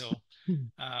ISL.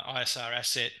 ISR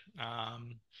asset.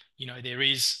 There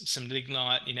is some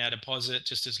lignite in our deposit,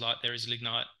 just as like there is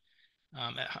lignite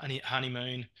at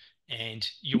Honeymoon. And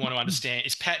you want to understand,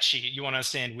 it's patchy. You want to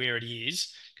understand where it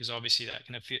is, because obviously that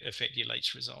can affect your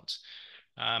leach results.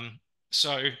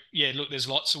 So yeah, look, there's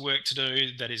lots of work to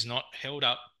do that is not held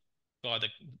up by the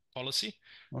policy.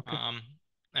 Okay.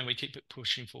 And we keep it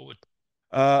pushing forward.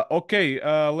 Okay,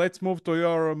 let's move to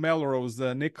your Melrose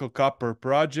nickel copper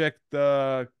project.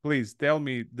 Please tell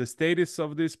me the status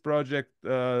of this project,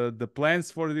 the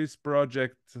plans for this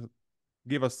project.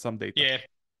 Give us some data. Yeah.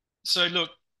 So look,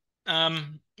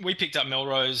 we picked up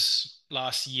Melrose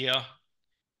last year,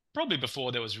 probably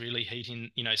before there was really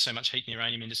so much heat in the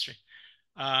uranium industry.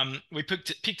 We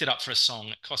picked it up for a song.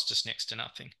 It cost us next to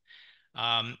nothing.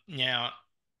 Now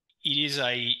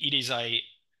it is a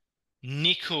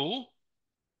nickel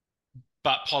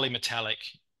but polymetallic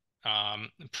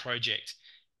project.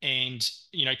 And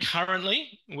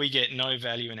currently we get no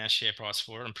value in our share price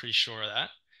for it. I'm pretty sure of that.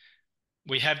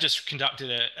 We have just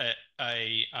conducted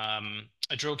a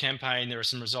drill campaign. There are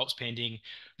some results pending.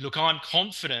 Look, I'm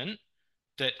confident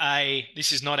that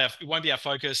this is it won't be our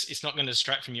focus. It's not going to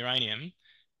distract from uranium,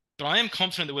 but I am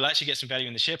confident that we'll actually get some value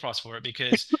in the share price for it,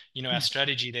 because our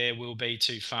strategy there will be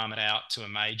to farm it out to a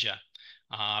major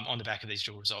on the back of these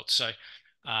drill results. So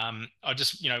I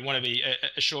just want to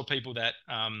assure people that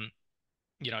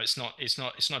it's not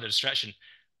a distraction.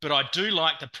 But I do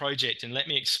like the project, and let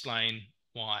me explain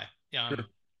why. Sure.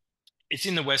 It's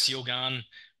in the West Yilgarn,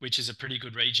 which is a pretty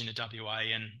good region of WA,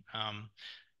 and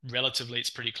relatively it's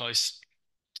pretty close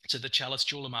to the Chalice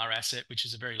Julimar asset, which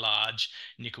is a very large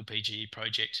Ni-Cu-PGE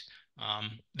project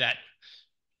that,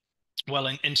 well,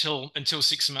 until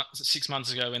 6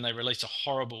 months ago, when they released a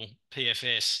horrible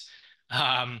PFS,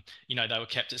 they were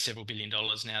capped at several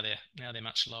 $billions. Now they're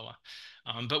much lower.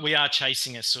 But we are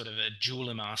chasing a sort of a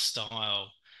Julimar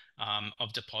style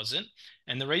of deposit.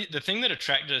 And the thing that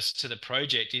attracted us to the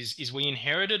project is we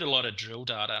inherited a lot of drill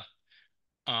data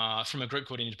from a group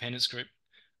called Independence Group,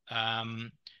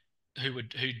 who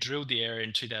drilled the area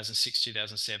in 2006,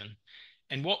 2007.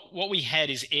 And what we had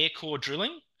is air core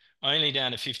drilling only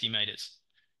down to 50 meters.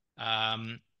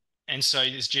 And so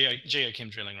there's geochem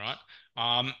drilling, right?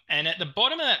 And at the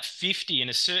bottom of that 50 in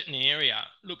a certain area,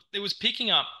 look, it was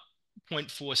picking up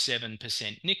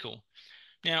 0.47% nickel.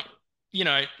 Now,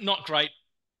 not great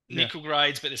nickel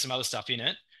grades, but there's some other stuff in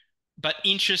it. But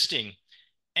interesting.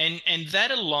 And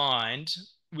that aligned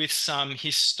with some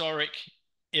historic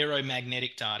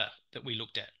aeromagnetic data that we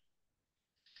looked at.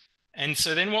 And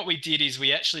so then what we did is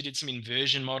we actually did some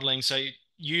inversion modeling. So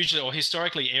usually, or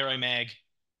historically, aeromag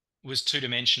was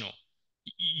two-dimensional.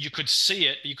 You could see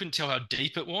it, but you couldn't tell how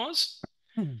deep it was.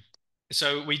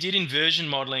 So we did inversion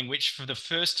modeling, which for the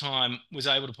first time was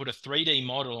able to put a 3D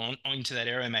model onto that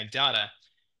aeromag data.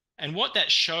 And what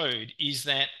that showed is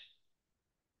that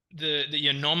the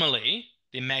anomaly,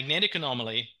 the magnetic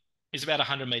anomaly, is about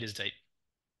 100 meters deep.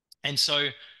 And so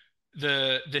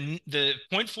the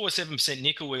 0.47%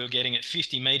 nickel we were getting at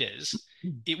 50 meters,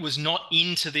 it was not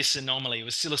into this anomaly. It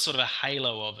was still a sort of a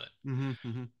halo of it.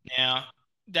 Now,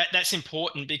 that's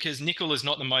important because nickel is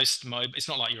not the most mobile. It's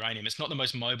not like uranium. It's not the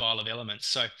most mobile of elements.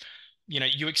 So,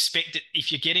 you expect that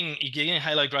if you're getting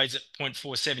halo grades at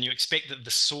 0.47, you expect that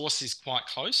the source is quite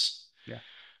close. Yeah.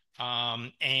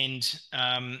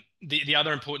 The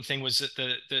other important thing was that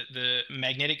the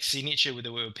magnetic signature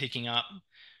that we were picking up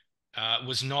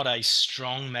was not a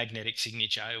strong magnetic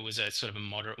signature. It was a sort of a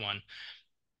moderate one.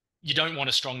 You don't want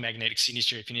a strong magnetic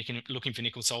signature if you're looking for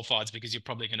nickel sulfides, because you're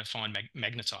probably going to find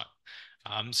magnetite.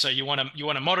 So you want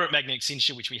a moderate magnetic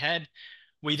signature, which we had.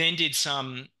 We then did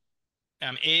some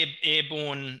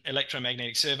airborne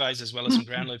electromagnetic surveys as well as some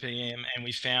ground loop EM, and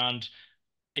we found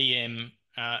EM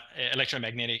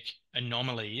electromagnetic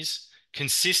anomalies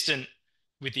consistent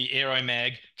with the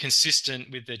aeromag, consistent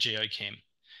with the geochem.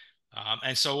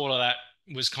 And so all of that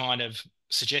was kind of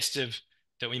suggestive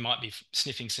that we might be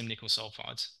sniffing some nickel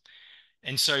sulfides.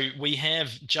 And so we have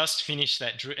just finished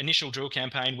that initial drill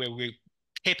campaign where we're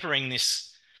peppering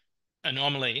this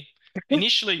anomaly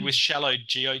initially with shallow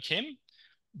geochem,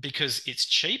 because it's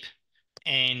cheap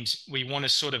and we want to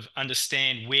sort of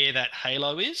understand where that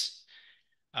halo is.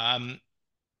 And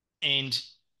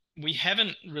we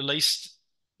haven't released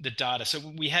the data. So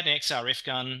we had an XRF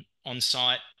gun on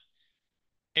site.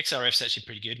 XRF's actually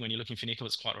pretty good when you're looking for nickel.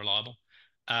 It's quite reliable.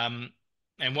 And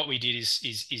what we did is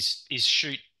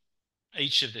shoot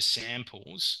each of the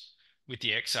samples with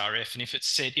the XRF. And if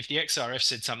the XRF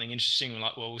said something interesting, we're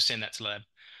like, well, we'll send that to lab.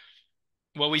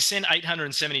 Well, we sent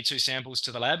 872 samples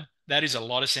to the lab. That is a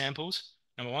lot of samples,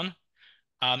 number one.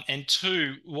 And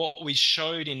two, what we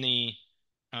showed in the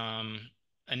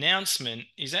announcement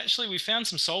is actually we found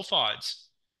some sulfides,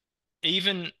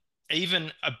 even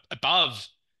above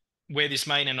where this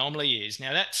main anomaly is.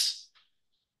 Now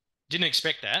didn't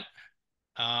expect that,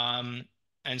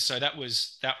 and so that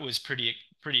was pretty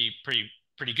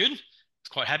good. I was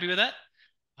quite happy with that.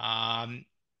 I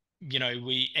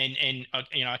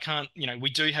can't, we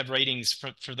do have readings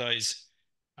for those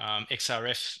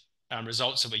XRF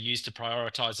results that were used to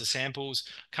prioritize the samples.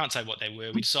 Can't say what they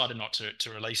were. We decided not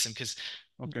to release them because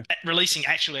releasing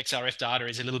actual XRF data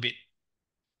is a little bit,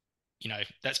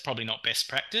 that's probably not best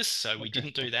practice. So we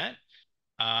didn't do that.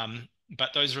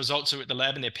 But those results are at the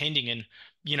lab and they're pending. And,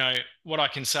 what I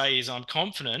can say is I'm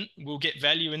confident we'll get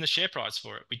value in the share price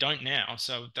for it. We don't now.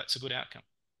 So that's a good outcome.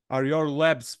 Are your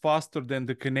labs faster than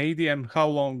the Canadian? How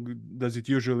long does it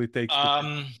usually take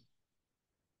to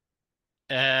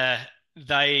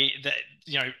they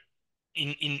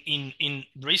in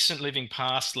recent living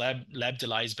past, lab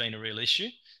delay has been a real issue.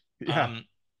 Yeah.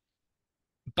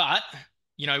 But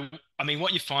I mean,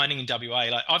 what you're finding in WA,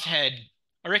 like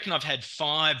I reckon I've had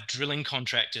 5 drilling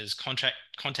contractors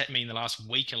contact me in the last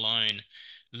week alone,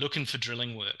 looking for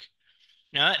drilling work.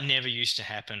 Now that never used to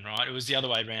happen, right? It was the other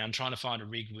way around. Trying to find a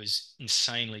rig was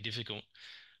insanely difficult.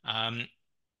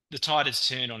 The tide has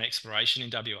turned on exploration in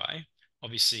WA,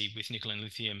 obviously with nickel and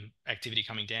lithium activity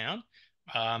coming down.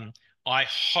 I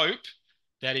hope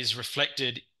that is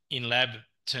reflected in lab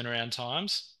turnaround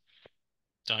times.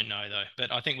 Don't know though,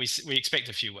 but I think we expect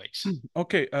a few weeks.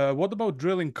 Okay, what about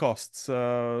drilling costs?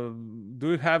 Do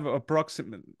you have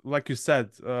approximate, like you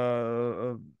said,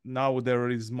 now there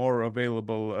is more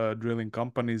available drilling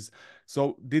companies.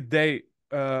 So did they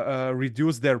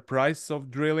reduce their price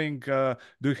of drilling? Do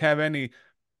you have any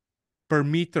per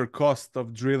meter cost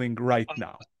of drilling right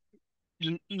now?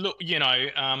 Look,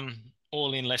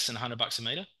 all in less than $100 a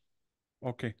meter.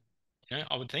 Okay.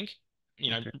 I would think,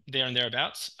 Okay. there and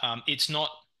thereabouts. It's not,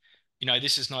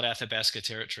 this is not Athabasca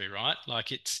territory, right?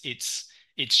 Like it's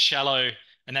shallow,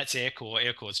 and that's air core.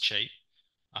 Air core's cheap.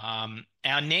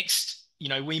 Our next,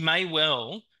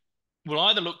 we'll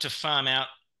either look to farm out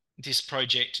this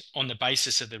project on the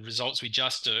basis of the results we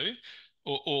just do,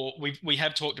 or we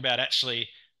have talked about actually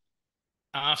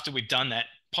after we've done that,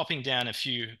 popping down a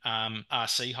few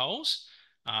RC holes.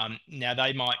 Now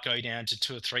they might go down to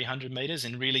 200 or 300 meters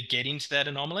and really get into that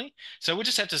anomaly. So we'll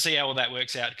just have to see how all that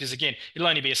works out, because again, it'll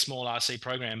only be a small RC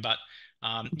program, but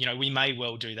we may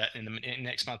well do that in the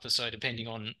next month or so, depending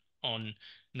on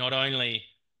not only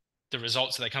the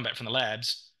results that they come back from the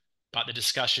labs, but the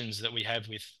discussions that we have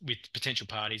with potential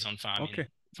parties on Okay.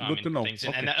 farming Good to know. things,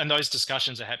 Okay. and those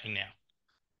discussions are happening now.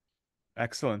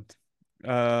 Excellent.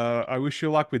 I wish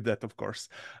you luck with that, of course.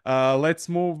 Let's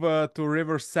move to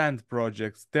River Sand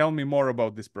projects. Tell me more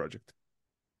about this project.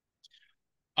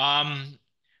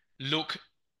 Look,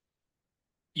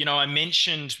 I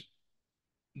mentioned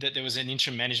that there was an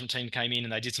interim management team came in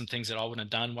and they did some things that I wouldn't have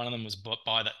done. One of them was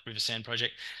buy that River Sand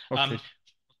project. Okay.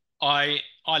 I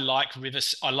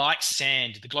like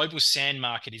sand. The global sand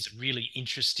market is a really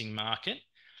interesting market,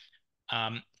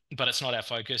 but it's not our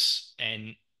focus,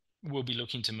 and we'll be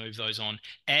looking to move those on,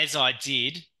 as I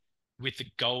did with the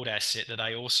gold asset that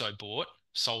I also bought,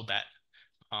 sold that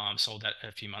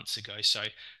a few months ago. So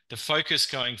the focus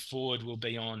going forward will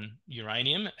be on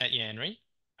uranium at Yanrey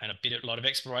and a lot of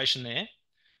exploration there.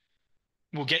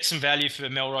 We'll get some value for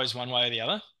Melrose one way or the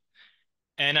other.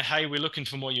 And hey, we're looking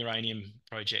for more uranium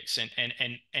projects, and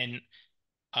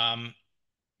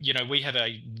we have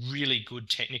a really good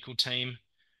technical team.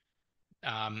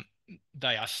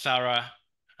 They are thorough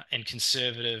and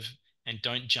conservative and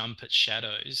don't jump at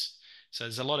shadows. So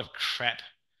there's a lot of crap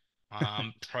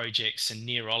projects and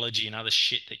neurology and other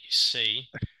shit that you see.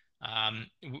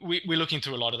 We're looking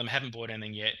through a lot of them. Haven't bought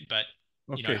anything yet, but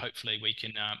Okay. hopefully we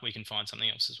can find something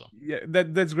else as well. Yeah,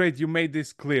 that's great. You made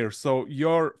this clear. So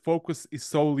your focus is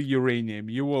solely uranium.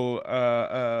 You will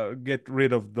get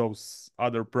rid of those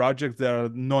other projects that are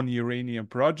non-uranium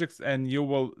projects, and you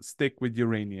will stick with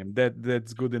uranium.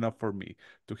 That's good enough for me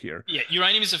to hear. Yeah,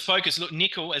 uranium is a focus. Look,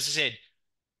 nickel, as I said,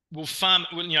 we'll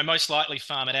most likely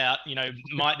farm it out.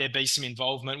 Might there be some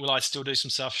involvement? Will I still do some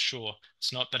stuff? Sure.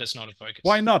 But it's not a focus.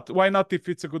 Why not? Why not if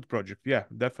it's a good project? Yeah,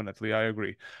 definitely. I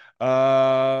agree.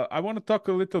 I want to talk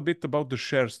a little bit about the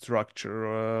share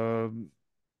structure.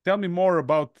 Tell me more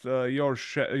about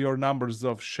your numbers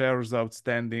of shares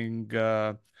outstanding.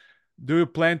 Do you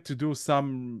plan to do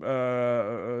some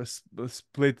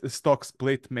stock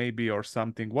split maybe or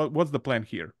something? What's the plan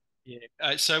here?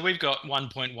 Yeah. So we've got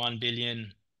 1.1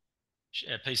 billion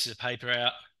pieces of paper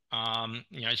out.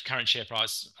 Current share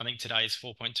price, I think today is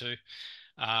 4.2, to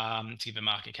give a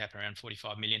market cap around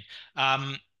 45 million.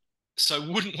 So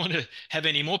wouldn't want to have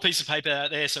any more piece of paper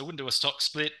out there. So wouldn't do a stock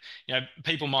split.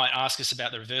 People might ask us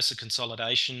about the reverse of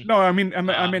consolidation. No, I mean,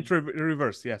 I meant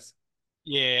reverse. Yes.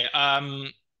 Yeah,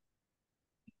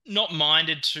 not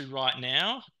minded to right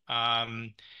now.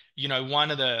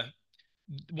 One of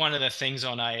the things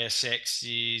on ASX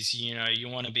is, you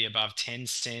want to be above 10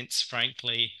 cents,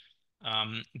 frankly,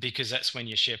 because that's when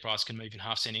your share price can move in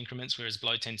half-cent increments, whereas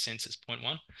below 10 cents it's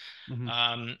 0.1. Mm-hmm.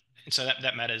 And so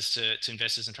that matters to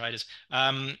investors and traders.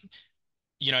 I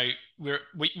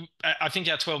think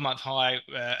our 12-month high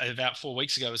about 4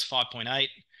 weeks ago was 5.8.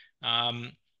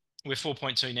 We're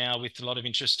 4.2 now with a lot of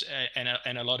interest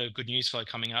and a lot of good news flow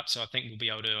coming up. So I think we'll be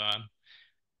able to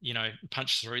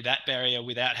punch through that barrier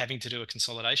without having to do a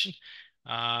consolidation.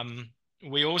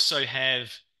 We also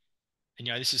have,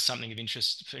 this is something of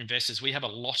interest for investors. We have a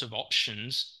lot of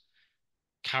options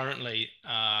currently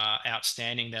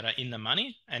outstanding that are in the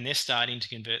money, and they're starting to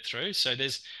convert through. So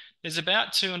there's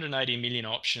about 280 million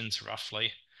options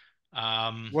roughly.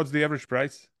 What's the average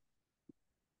price?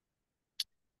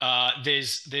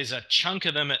 There's a chunk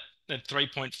of them at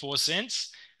 3.4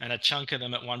 cents and a chunk of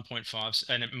them at 1.5,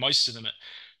 and most of them at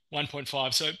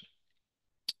 1.5. So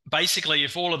basically,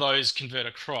 if all of those convert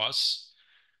across,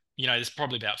 there's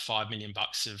probably about $5 million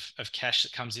of cash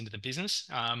that comes into the business.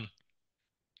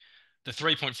 The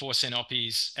 3.4 cent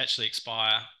oppies actually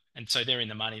expire, and so they're in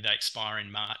the money. They expire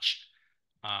in March.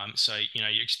 So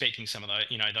you're expecting some of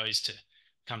those to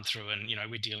come through, and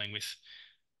we're dealing with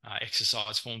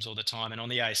exercise forms all the time. And on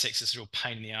the ASX, it's a real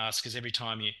pain in the ass because every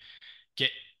time you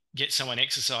get someone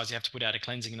exercise, you have to put out a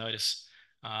cleansing notice,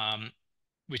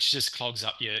 which just clogs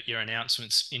up your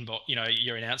announcements inbox,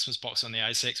 your announcements box on the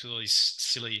ASX with all these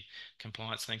silly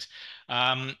compliance things.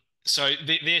 So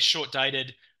they're short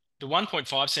dated. The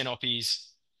 1.5 cent oppies,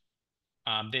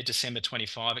 they're December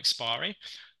 25 expiry,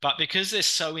 but because they're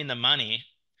so in the money,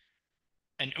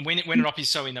 and when an oppie is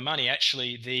so in the money,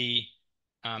 actually the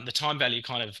time value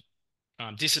kind of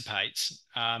dissipates,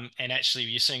 and actually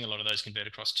you're seeing a lot of those convert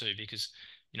across too because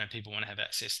people want to have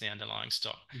access to the underlying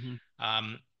stock.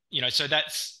 Mm-hmm. So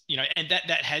that's and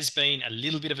that has been a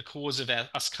little bit of a cause of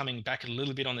us coming back a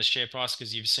little bit on the share price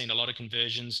because you've seen a lot of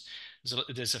conversions.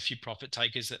 There's a few profit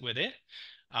takers that were there.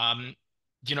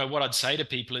 What I'd say to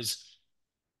people is,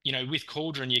 with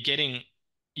Caulduron,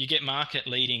 you get market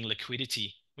leading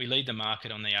liquidity. We lead the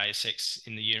market on the ASX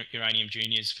in the uranium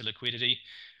juniors for liquidity.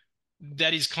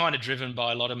 That is kind of driven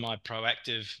by a lot of my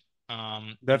proactive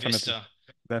investor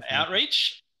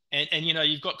outreach. And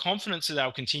you've got confidence that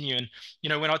they'll continue. And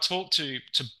when I talk to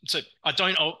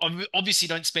I obviously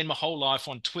don't spend my whole life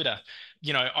on Twitter.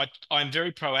 I'm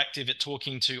very proactive at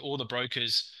talking to all the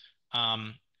brokers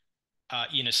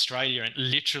in Australia, and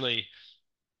literally,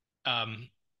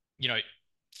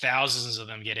 thousands of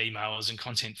them get emails and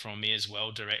content from me as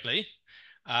well directly.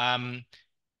 And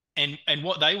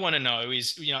what they want to know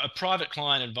is, a private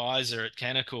client advisor at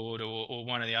Canaccord or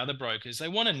one of the other brokers, they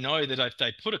want to know that if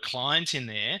they put a client in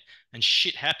there and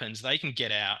shit happens, they can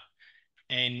get out.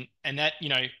 And that,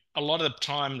 a lot of the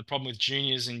time, the problem with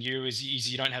juniors and you is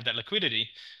you don't have that liquidity.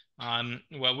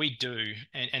 Well, we do,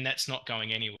 and that's not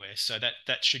going anywhere. So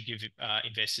that should give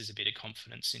investors a bit of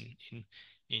confidence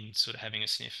in sort of having a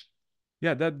sniff.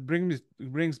 Yeah, that brings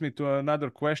me to another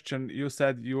question. You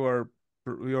said you're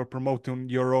promoting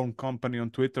your own company on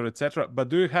Twitter, etc. But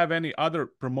do you have any other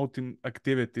promoting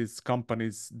activities,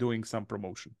 companies doing some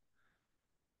promotion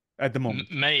at the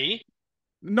moment? Me?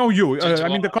 No, you. Do I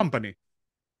mean the company.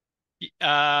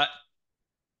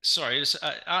 Sorry, just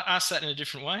ask that in a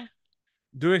different way.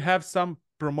 Do you have some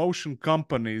promotion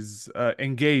companies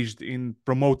engaged in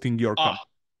promoting your company?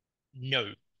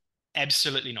 No,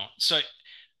 absolutely not. So,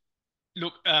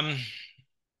 look,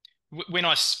 when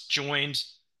I joined,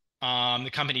 the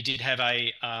company did have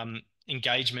a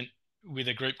engagement with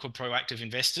a group called Proactive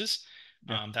Investors.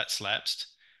 Yeah. That's lapsed.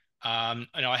 And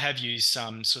I have used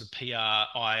some sort of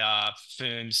PR, IR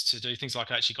firms to do things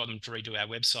like I actually got them to redo our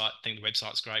website. I think the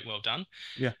website's great, well done.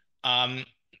 Yeah.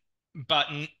 But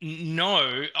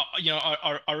no,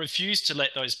 I refuse to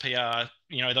let those PR,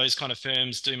 those kind of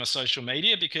firms do my social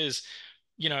media because,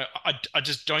 I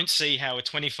just don't see how a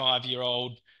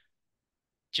 25-year-old,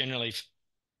 generally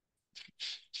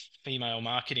female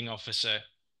marketing officer,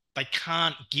 they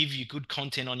can't give you good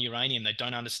content on uranium. They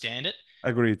don't understand it.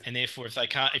 Agreed. And therefore, if they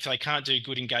can't do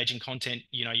good engaging content,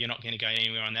 you're not going to go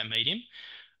anywhere on that medium.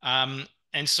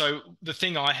 And so the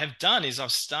thing I have done is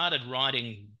I've started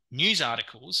writing news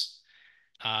articles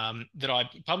that I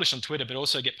publish on Twitter, but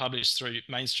also get published through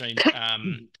mainstream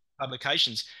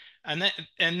publications. And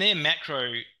their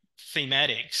macro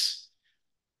thematics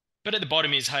But at the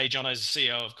bottom is, hey, Jono's the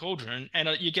CEO of Caulduron, and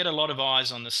you get a lot of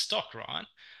eyes on the stock, right?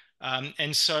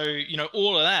 And so,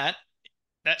 all of that,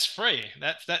 that's free.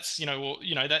 That's that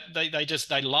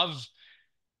they love.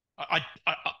 I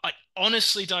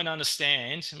honestly don't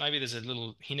understand. Maybe there's a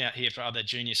little hint out here for other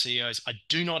junior CEOs. I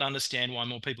do not understand why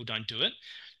more people don't do it,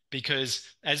 because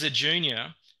as a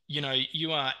junior,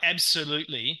 you are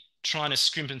absolutely trying to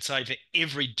scrimp and save for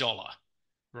every dollar,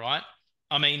 right?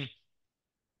 I mean,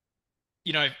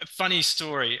 funny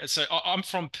story. So I'm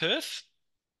from Perth,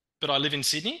 but I live in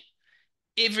Sydney.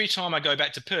 Every time I go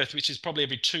back to Perth, which is probably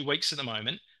every 2 weeks at the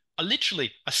moment, I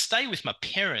stay with my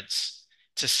parents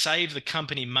to save the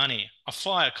company money. I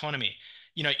fly economy.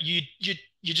 You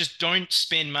just don't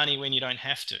spend money when you don't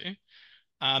have to.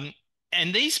 And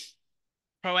these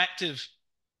proactive,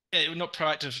 not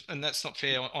proactive, and that's not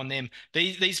fair on them.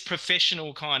 These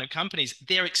professional kind of companies,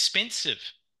 they're expensive,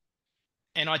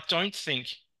 and I don't think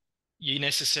you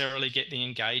necessarily get the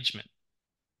engagement.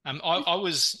 I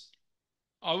was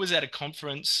at a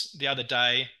conference the other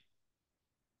day.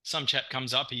 Some chap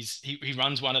comes up. He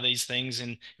runs one of these things,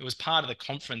 and it was part of the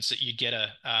conference that you get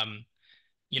a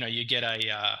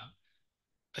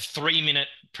 3-minute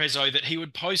prezzo that he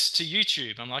would post to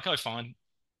YouTube. I'm like, oh, fine,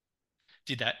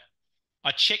 did that.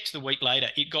 I checked the week later.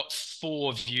 It got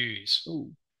 4 views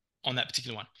Ooh. on that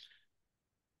particular one.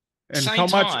 And Same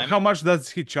time, how much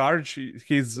does he charge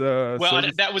his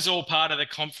service? that was all part of the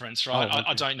conference, right? Oh, I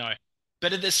okay. don't know,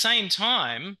 but at the same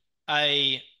time,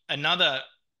 another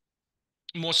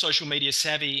more social media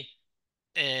savvy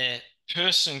uh,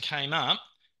 person came up.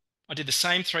 I did the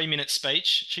same 3-minute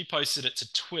speech. She posted it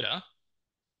to Twitter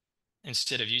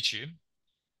instead of YouTube.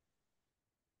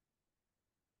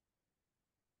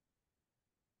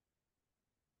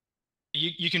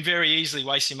 You can very easily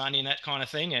waste your money in that kind of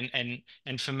thing.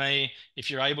 And for me, if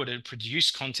you're able to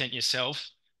produce content yourself,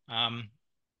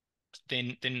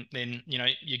 then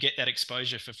you get that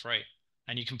exposure for free,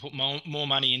 and you can put more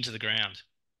money into the ground.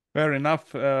 Fair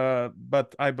enough,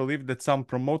 but I believe that some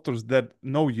promoters that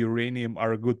know uranium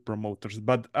are good promoters.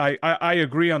 But I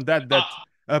agree on that, that Ah,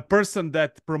 a person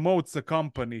that promotes a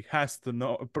company has to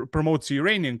know, promotes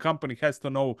uranium company has to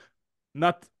know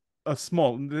not a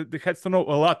small, they has to know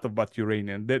a lot about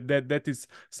uranium. That is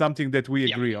something that we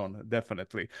yeah, agree on,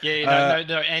 definitely. yeah, no, Uh, no,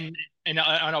 no,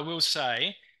 and I will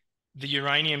say the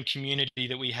uranium community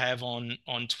that we have on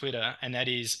Twitter, and that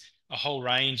is a whole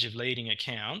range of leading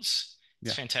accounts.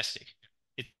 It's yeah, fantastic.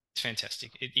 It's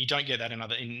fantastic. You don't get that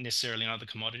necessarily in other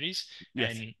commodities,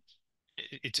 yes, and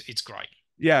it's great.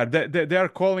 yeah. They are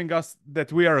calling us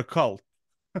that we are a cult,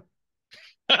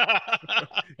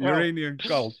 Well, uranium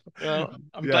cult.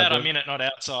 I'm Yeah, glad I'm in it, not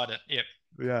outside it. Yep.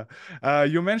 yeah.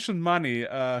 You mentioned money.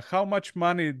 How much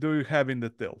money do you have in the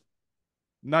till?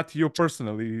 Not you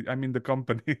personally, I mean the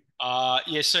company.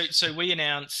 Yeah, so we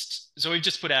announced, so we've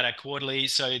just put out our quarterly.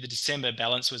 So the December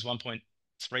balance was 1.3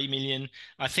 million.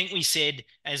 I think we said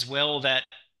as well that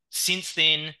since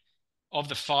then, of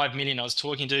the 5 million I was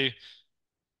talking to,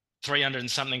 300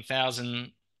 and something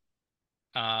thousand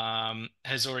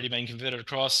has already been converted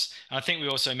across. And I think we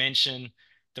also mentioned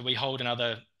that we hold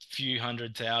another few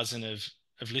 100,000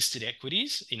 of listed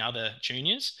equities in other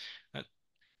juniors.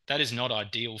 That is not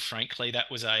ideal, frankly. That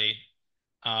was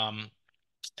um,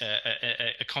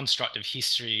 a construct of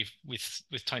history with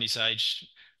Tony Sage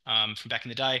from back in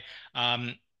the day.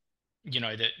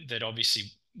 That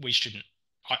obviously we shouldn't.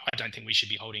 I don't think we should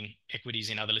be holding equities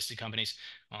in other listed companies.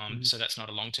 Mhm. So that's not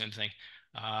a long-term thing.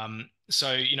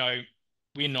 So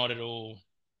we're not at all.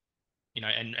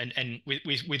 And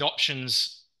with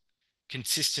options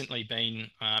consistently being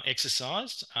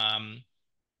exercised.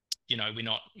 We're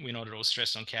not at all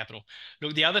stressed on capital.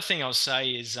 Look, the other thing I'll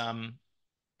say is,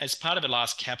 as part of the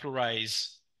last capital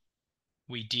raise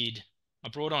we did, I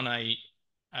brought on a,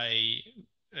 a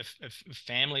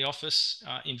family office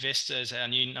investor as our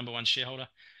new number one shareholder.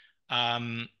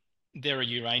 They're a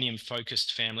uranium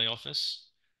focused family office.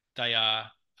 They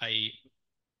are a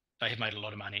they have made a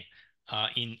lot of money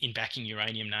in backing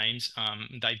uranium names.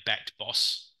 They've backed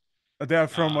Boss They are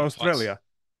from quite. Australia.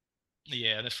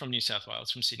 Yeah, they're from New South Wales,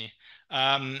 from Sydney.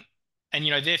 Um, and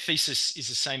their thesis is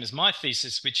the same as my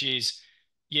thesis, which is,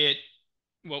 yeah,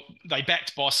 well, they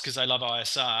backed Boss because they love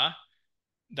ISR.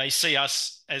 They see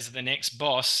us as the next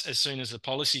boss as soon as the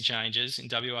policy changes in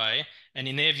WA. And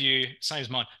in their view, same as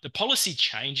mine, the policy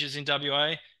changes in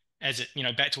WA as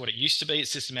back to what it used to be.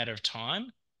 It's just a matter of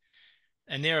time.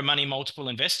 And they're a money multiple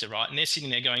investor, right? And they're sitting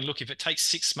there going, look, if it takes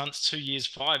 6 months, 2 years,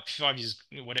 5 years,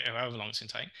 whatever, however long it's going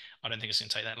to take, I don't think it's going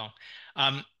to take that long.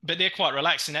 But they're quite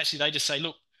relaxed. And actually, they just say,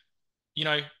 look, you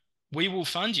know, we will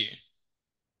fund you.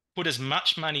 put as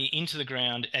much money into the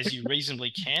ground as you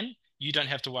reasonably can. You don't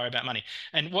have to worry about money.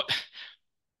 And what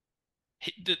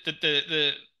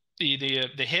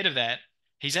the head of that,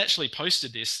 he's actually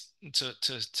posted this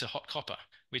to Hot Copper,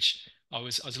 which I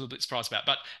was a little bit surprised about.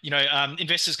 But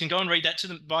investors can go and read that to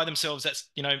them by themselves. That's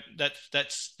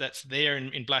that's there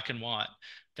in black and white.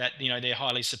 That they're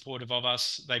highly supportive of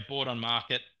us. They bought on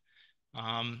market,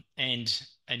 and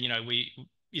we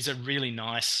is a really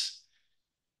nice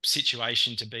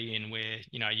situation to be in where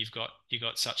you've got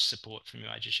such support from your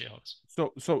major shareholders.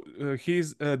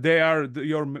 They are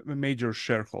your major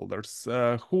shareholders.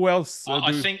 Who else I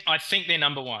do you? think I think they're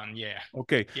number one. Yeah,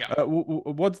 Okay. yeah.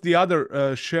 What's the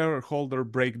other shareholder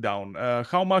breakdown?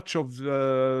 How much of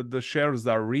the shares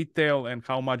are retail, and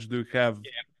how much do you have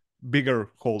Yeah. bigger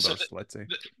So holders, let's say?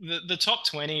 the top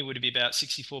 20 would be about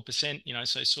 64%,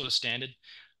 so sort of standard.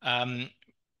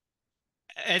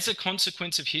 As a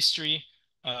consequence of history,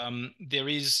 there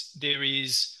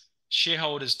is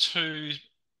shareholders 2,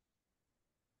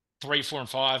 3, 4, and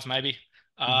 5 maybe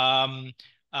Mhm.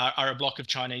 are a block of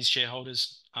Chinese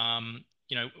shareholders.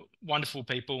 Wonderful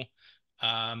people.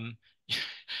 Um,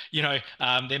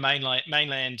 they're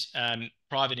mainland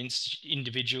private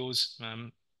individuals,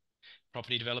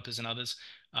 property developers and others.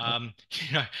 Oh, Um,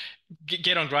 you know,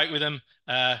 get on great with them.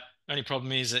 Only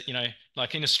problem is that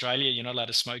like in Australia, you're not allowed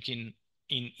to smoke in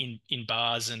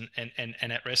bars and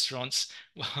at restaurants.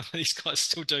 Well, these guys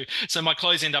still do. So my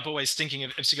clothes end up always stinking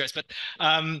of cigarettes. But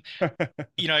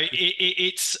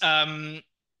it's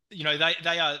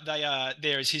they are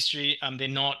there as history. They're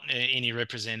not any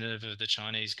representative of the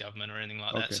Chinese government or anything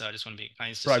like that. okay. So I just want to be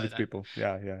pains to say Private that. people.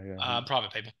 Yeah, yeah, yeah.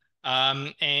 Private people.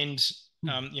 And Hmm.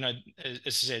 as I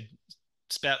said,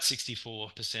 it's about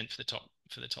 64% for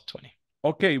the top 20.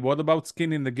 Okay, what about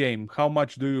skin in the game? How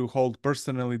much do you hold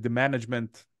personally, the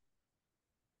management?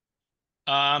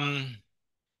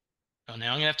 Well,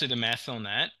 now I'm gonna have to do the math on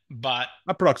that, but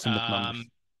Approximate numbers.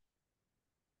 um,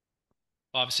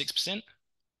 5 or 6%,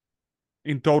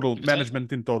 In total, give or take.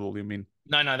 management in total, you mean?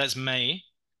 No, that's me.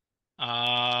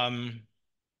 Um,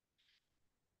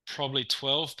 Probably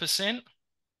 12%,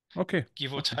 Okay,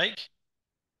 give or okay. take.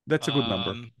 That's a good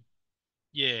number. Um,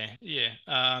 yeah, yeah.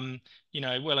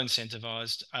 Well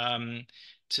incentivized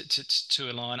to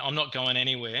align. I'm not going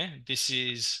anywhere.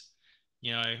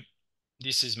 You know,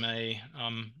 this is me.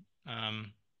 Um,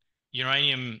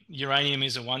 uranium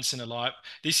is a once in a life.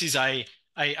 This is a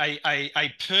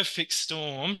perfect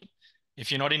storm.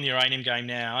 If you're not in the uranium game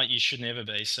now, you should never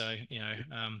be. So,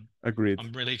 Agreed.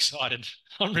 I'm really excited.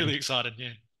 I'm really excited.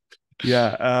 Yeah.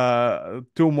 Yeah,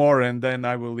 two more and then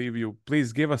I will leave you.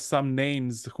 Please give us some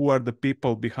names. Who are the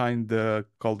people behind the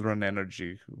Caulduron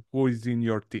Energy? Who is in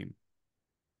your team?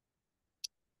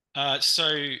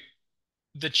 So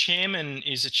the chairman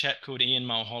is a chap called Ian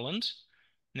Mulholland.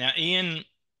 Now, Ian,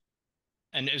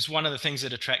 and it was one of the things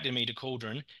that attracted me to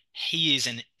Caulduron. He is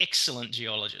an excellent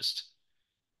geologist,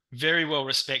 very well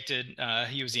respected.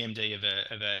 He was the MD of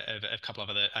a couple of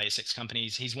other ASX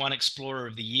companies. He's won Explorer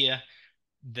of the Year,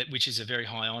 which is a very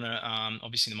high honor,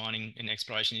 obviously in the mining and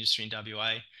exploration industry in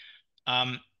WA.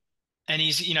 And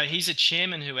he's a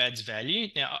chairman who adds value.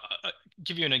 Now, I'll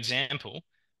give you an example.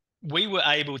 We were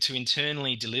able to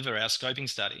internally deliver our scoping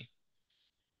study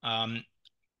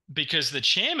because the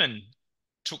chairman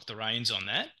took the reins on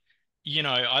that.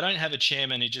 I don't have a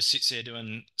chairman who just sits there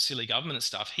doing silly government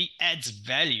stuff. He adds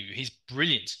value. He's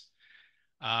brilliant.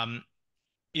 Um,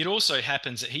 it also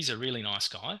happens that he's a really nice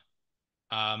guy.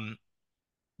 Um,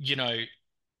 you know,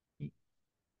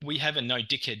 we have a no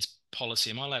dickheads policy.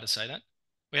 Am I allowed to say that?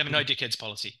 We have a Yeah, no dickheads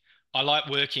policy. I like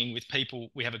working with people.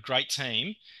 We have a great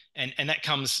team, and that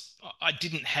comes. I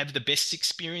didn't have the best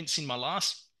experience in my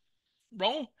last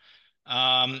role,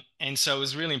 and so it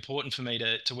was really important for me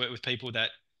to work with people that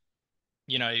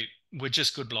were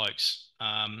just good blokes.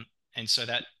 And so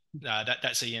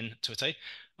that's Ian to a T.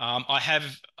 I have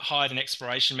hired an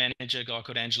exploration manager, a guy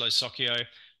called Angelo Socchio.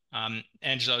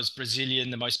 Angelo's Brazilian,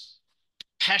 the most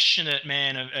passionate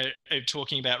man of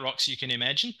talking about rocks you can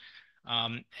imagine,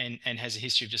 and has a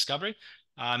history of discovery.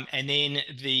 And then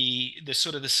the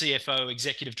sort of the CFO,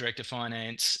 executive director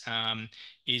finance,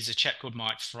 is a chap called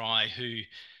Mike Fry, who's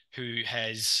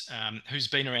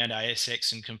been around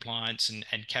ASX and compliance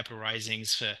and capital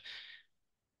raisings for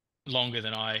longer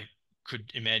than I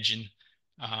could imagine.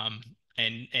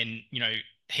 And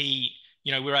he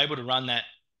we're able to run that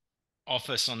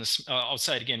office on the. I'll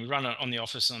say it again. We run it on the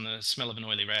office on the smell of an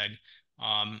oily rag.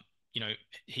 Um,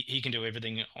 he can do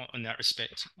everything in that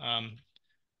respect.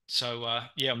 So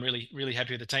yeah, I'm really really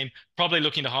happy with the team. Probably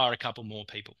looking to hire a couple more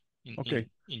people in okay.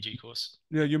 in, in due course.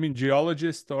 Yeah, you mean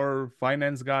geologist or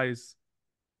finance guys?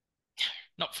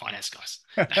 not finance guys.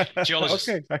 Geologists.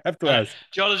 Okay, I have to ask.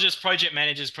 Geologists, project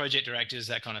managers, project directors,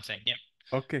 that kind of thing. Yep.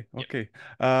 Okay, Yep. okay.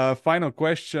 Final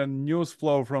question, news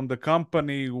flow from the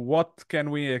company. What can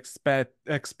we expect?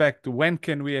 When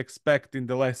can we expect in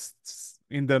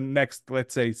the next,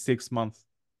 let's say, 6 months?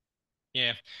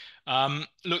 Yeah.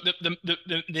 Look,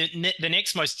 the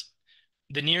next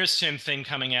the nearest term thing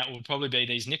coming out will probably be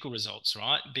these nickel results,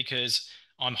 right? Because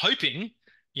I'm hoping,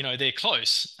 they're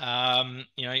close.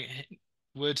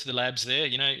 Word to the labs there,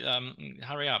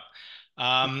 hurry up.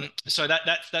 So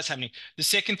that's happening. The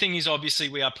second thing is obviously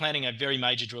we are planning a very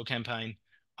major drill campaign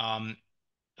up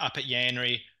at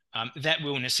Yanrey. That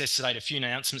will necessitate a few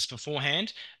announcements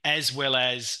beforehand, as well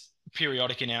as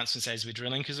periodic announcements as we're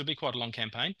drilling, because it'll be quite a long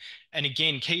campaign. And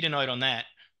again, key to note on that,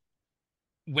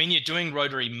 when you're doing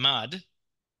rotary mud,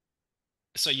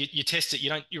 so you test it,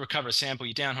 you recover a sample,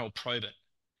 you downhole probe it.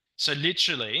 So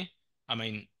literally, I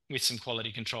mean, with some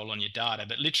quality control on your data,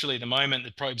 but literally the moment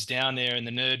the probe's down there and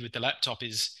the nerd with the laptop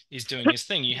is doing his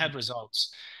thing, you have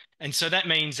results. And so that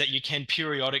means that you can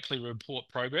periodically report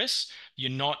progress.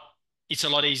 It's a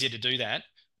lot easier to do that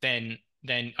than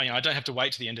I don't have to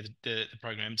wait to the end of the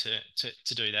program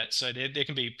to do that. So there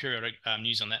can be periodic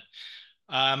news on that.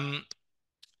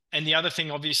 And the other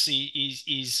thing obviously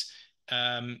is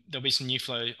there'll be some new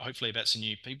flow, hopefully, about some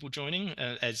new people joining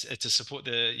as to support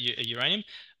the uranium,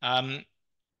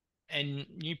 and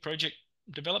new project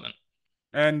development.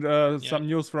 And some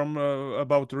news from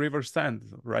about river sand,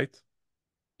 right?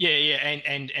 Yeah,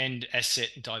 and asset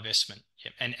divestment.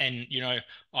 Yeah, and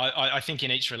I think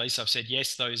in each release I've said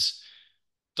yes, those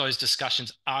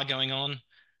discussions are going on.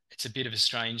 It's a bit of a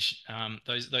strange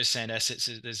those sand assets.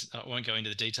 I won't go into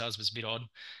the details, but it's a bit odd.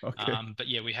 Okay. But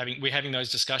yeah, we're having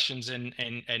those discussions,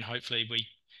 and hopefully we,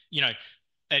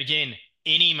 again,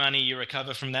 any money you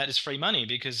recover from that is free money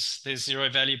because there's zero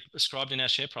value ascribed in our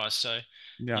share price. So,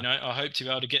 Yeah. I hope to be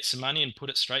able to get some money and put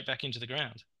it straight back into the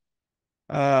ground.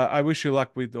 I wish you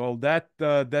luck with all that.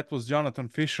 That was Jonathan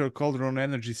Fisher, Caulduron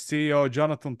Energy CEO.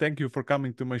 Jonathan, thank you for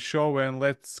coming to my show, and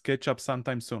let's catch up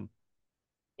sometime soon.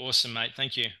 Awesome, mate.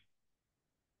 Thank you.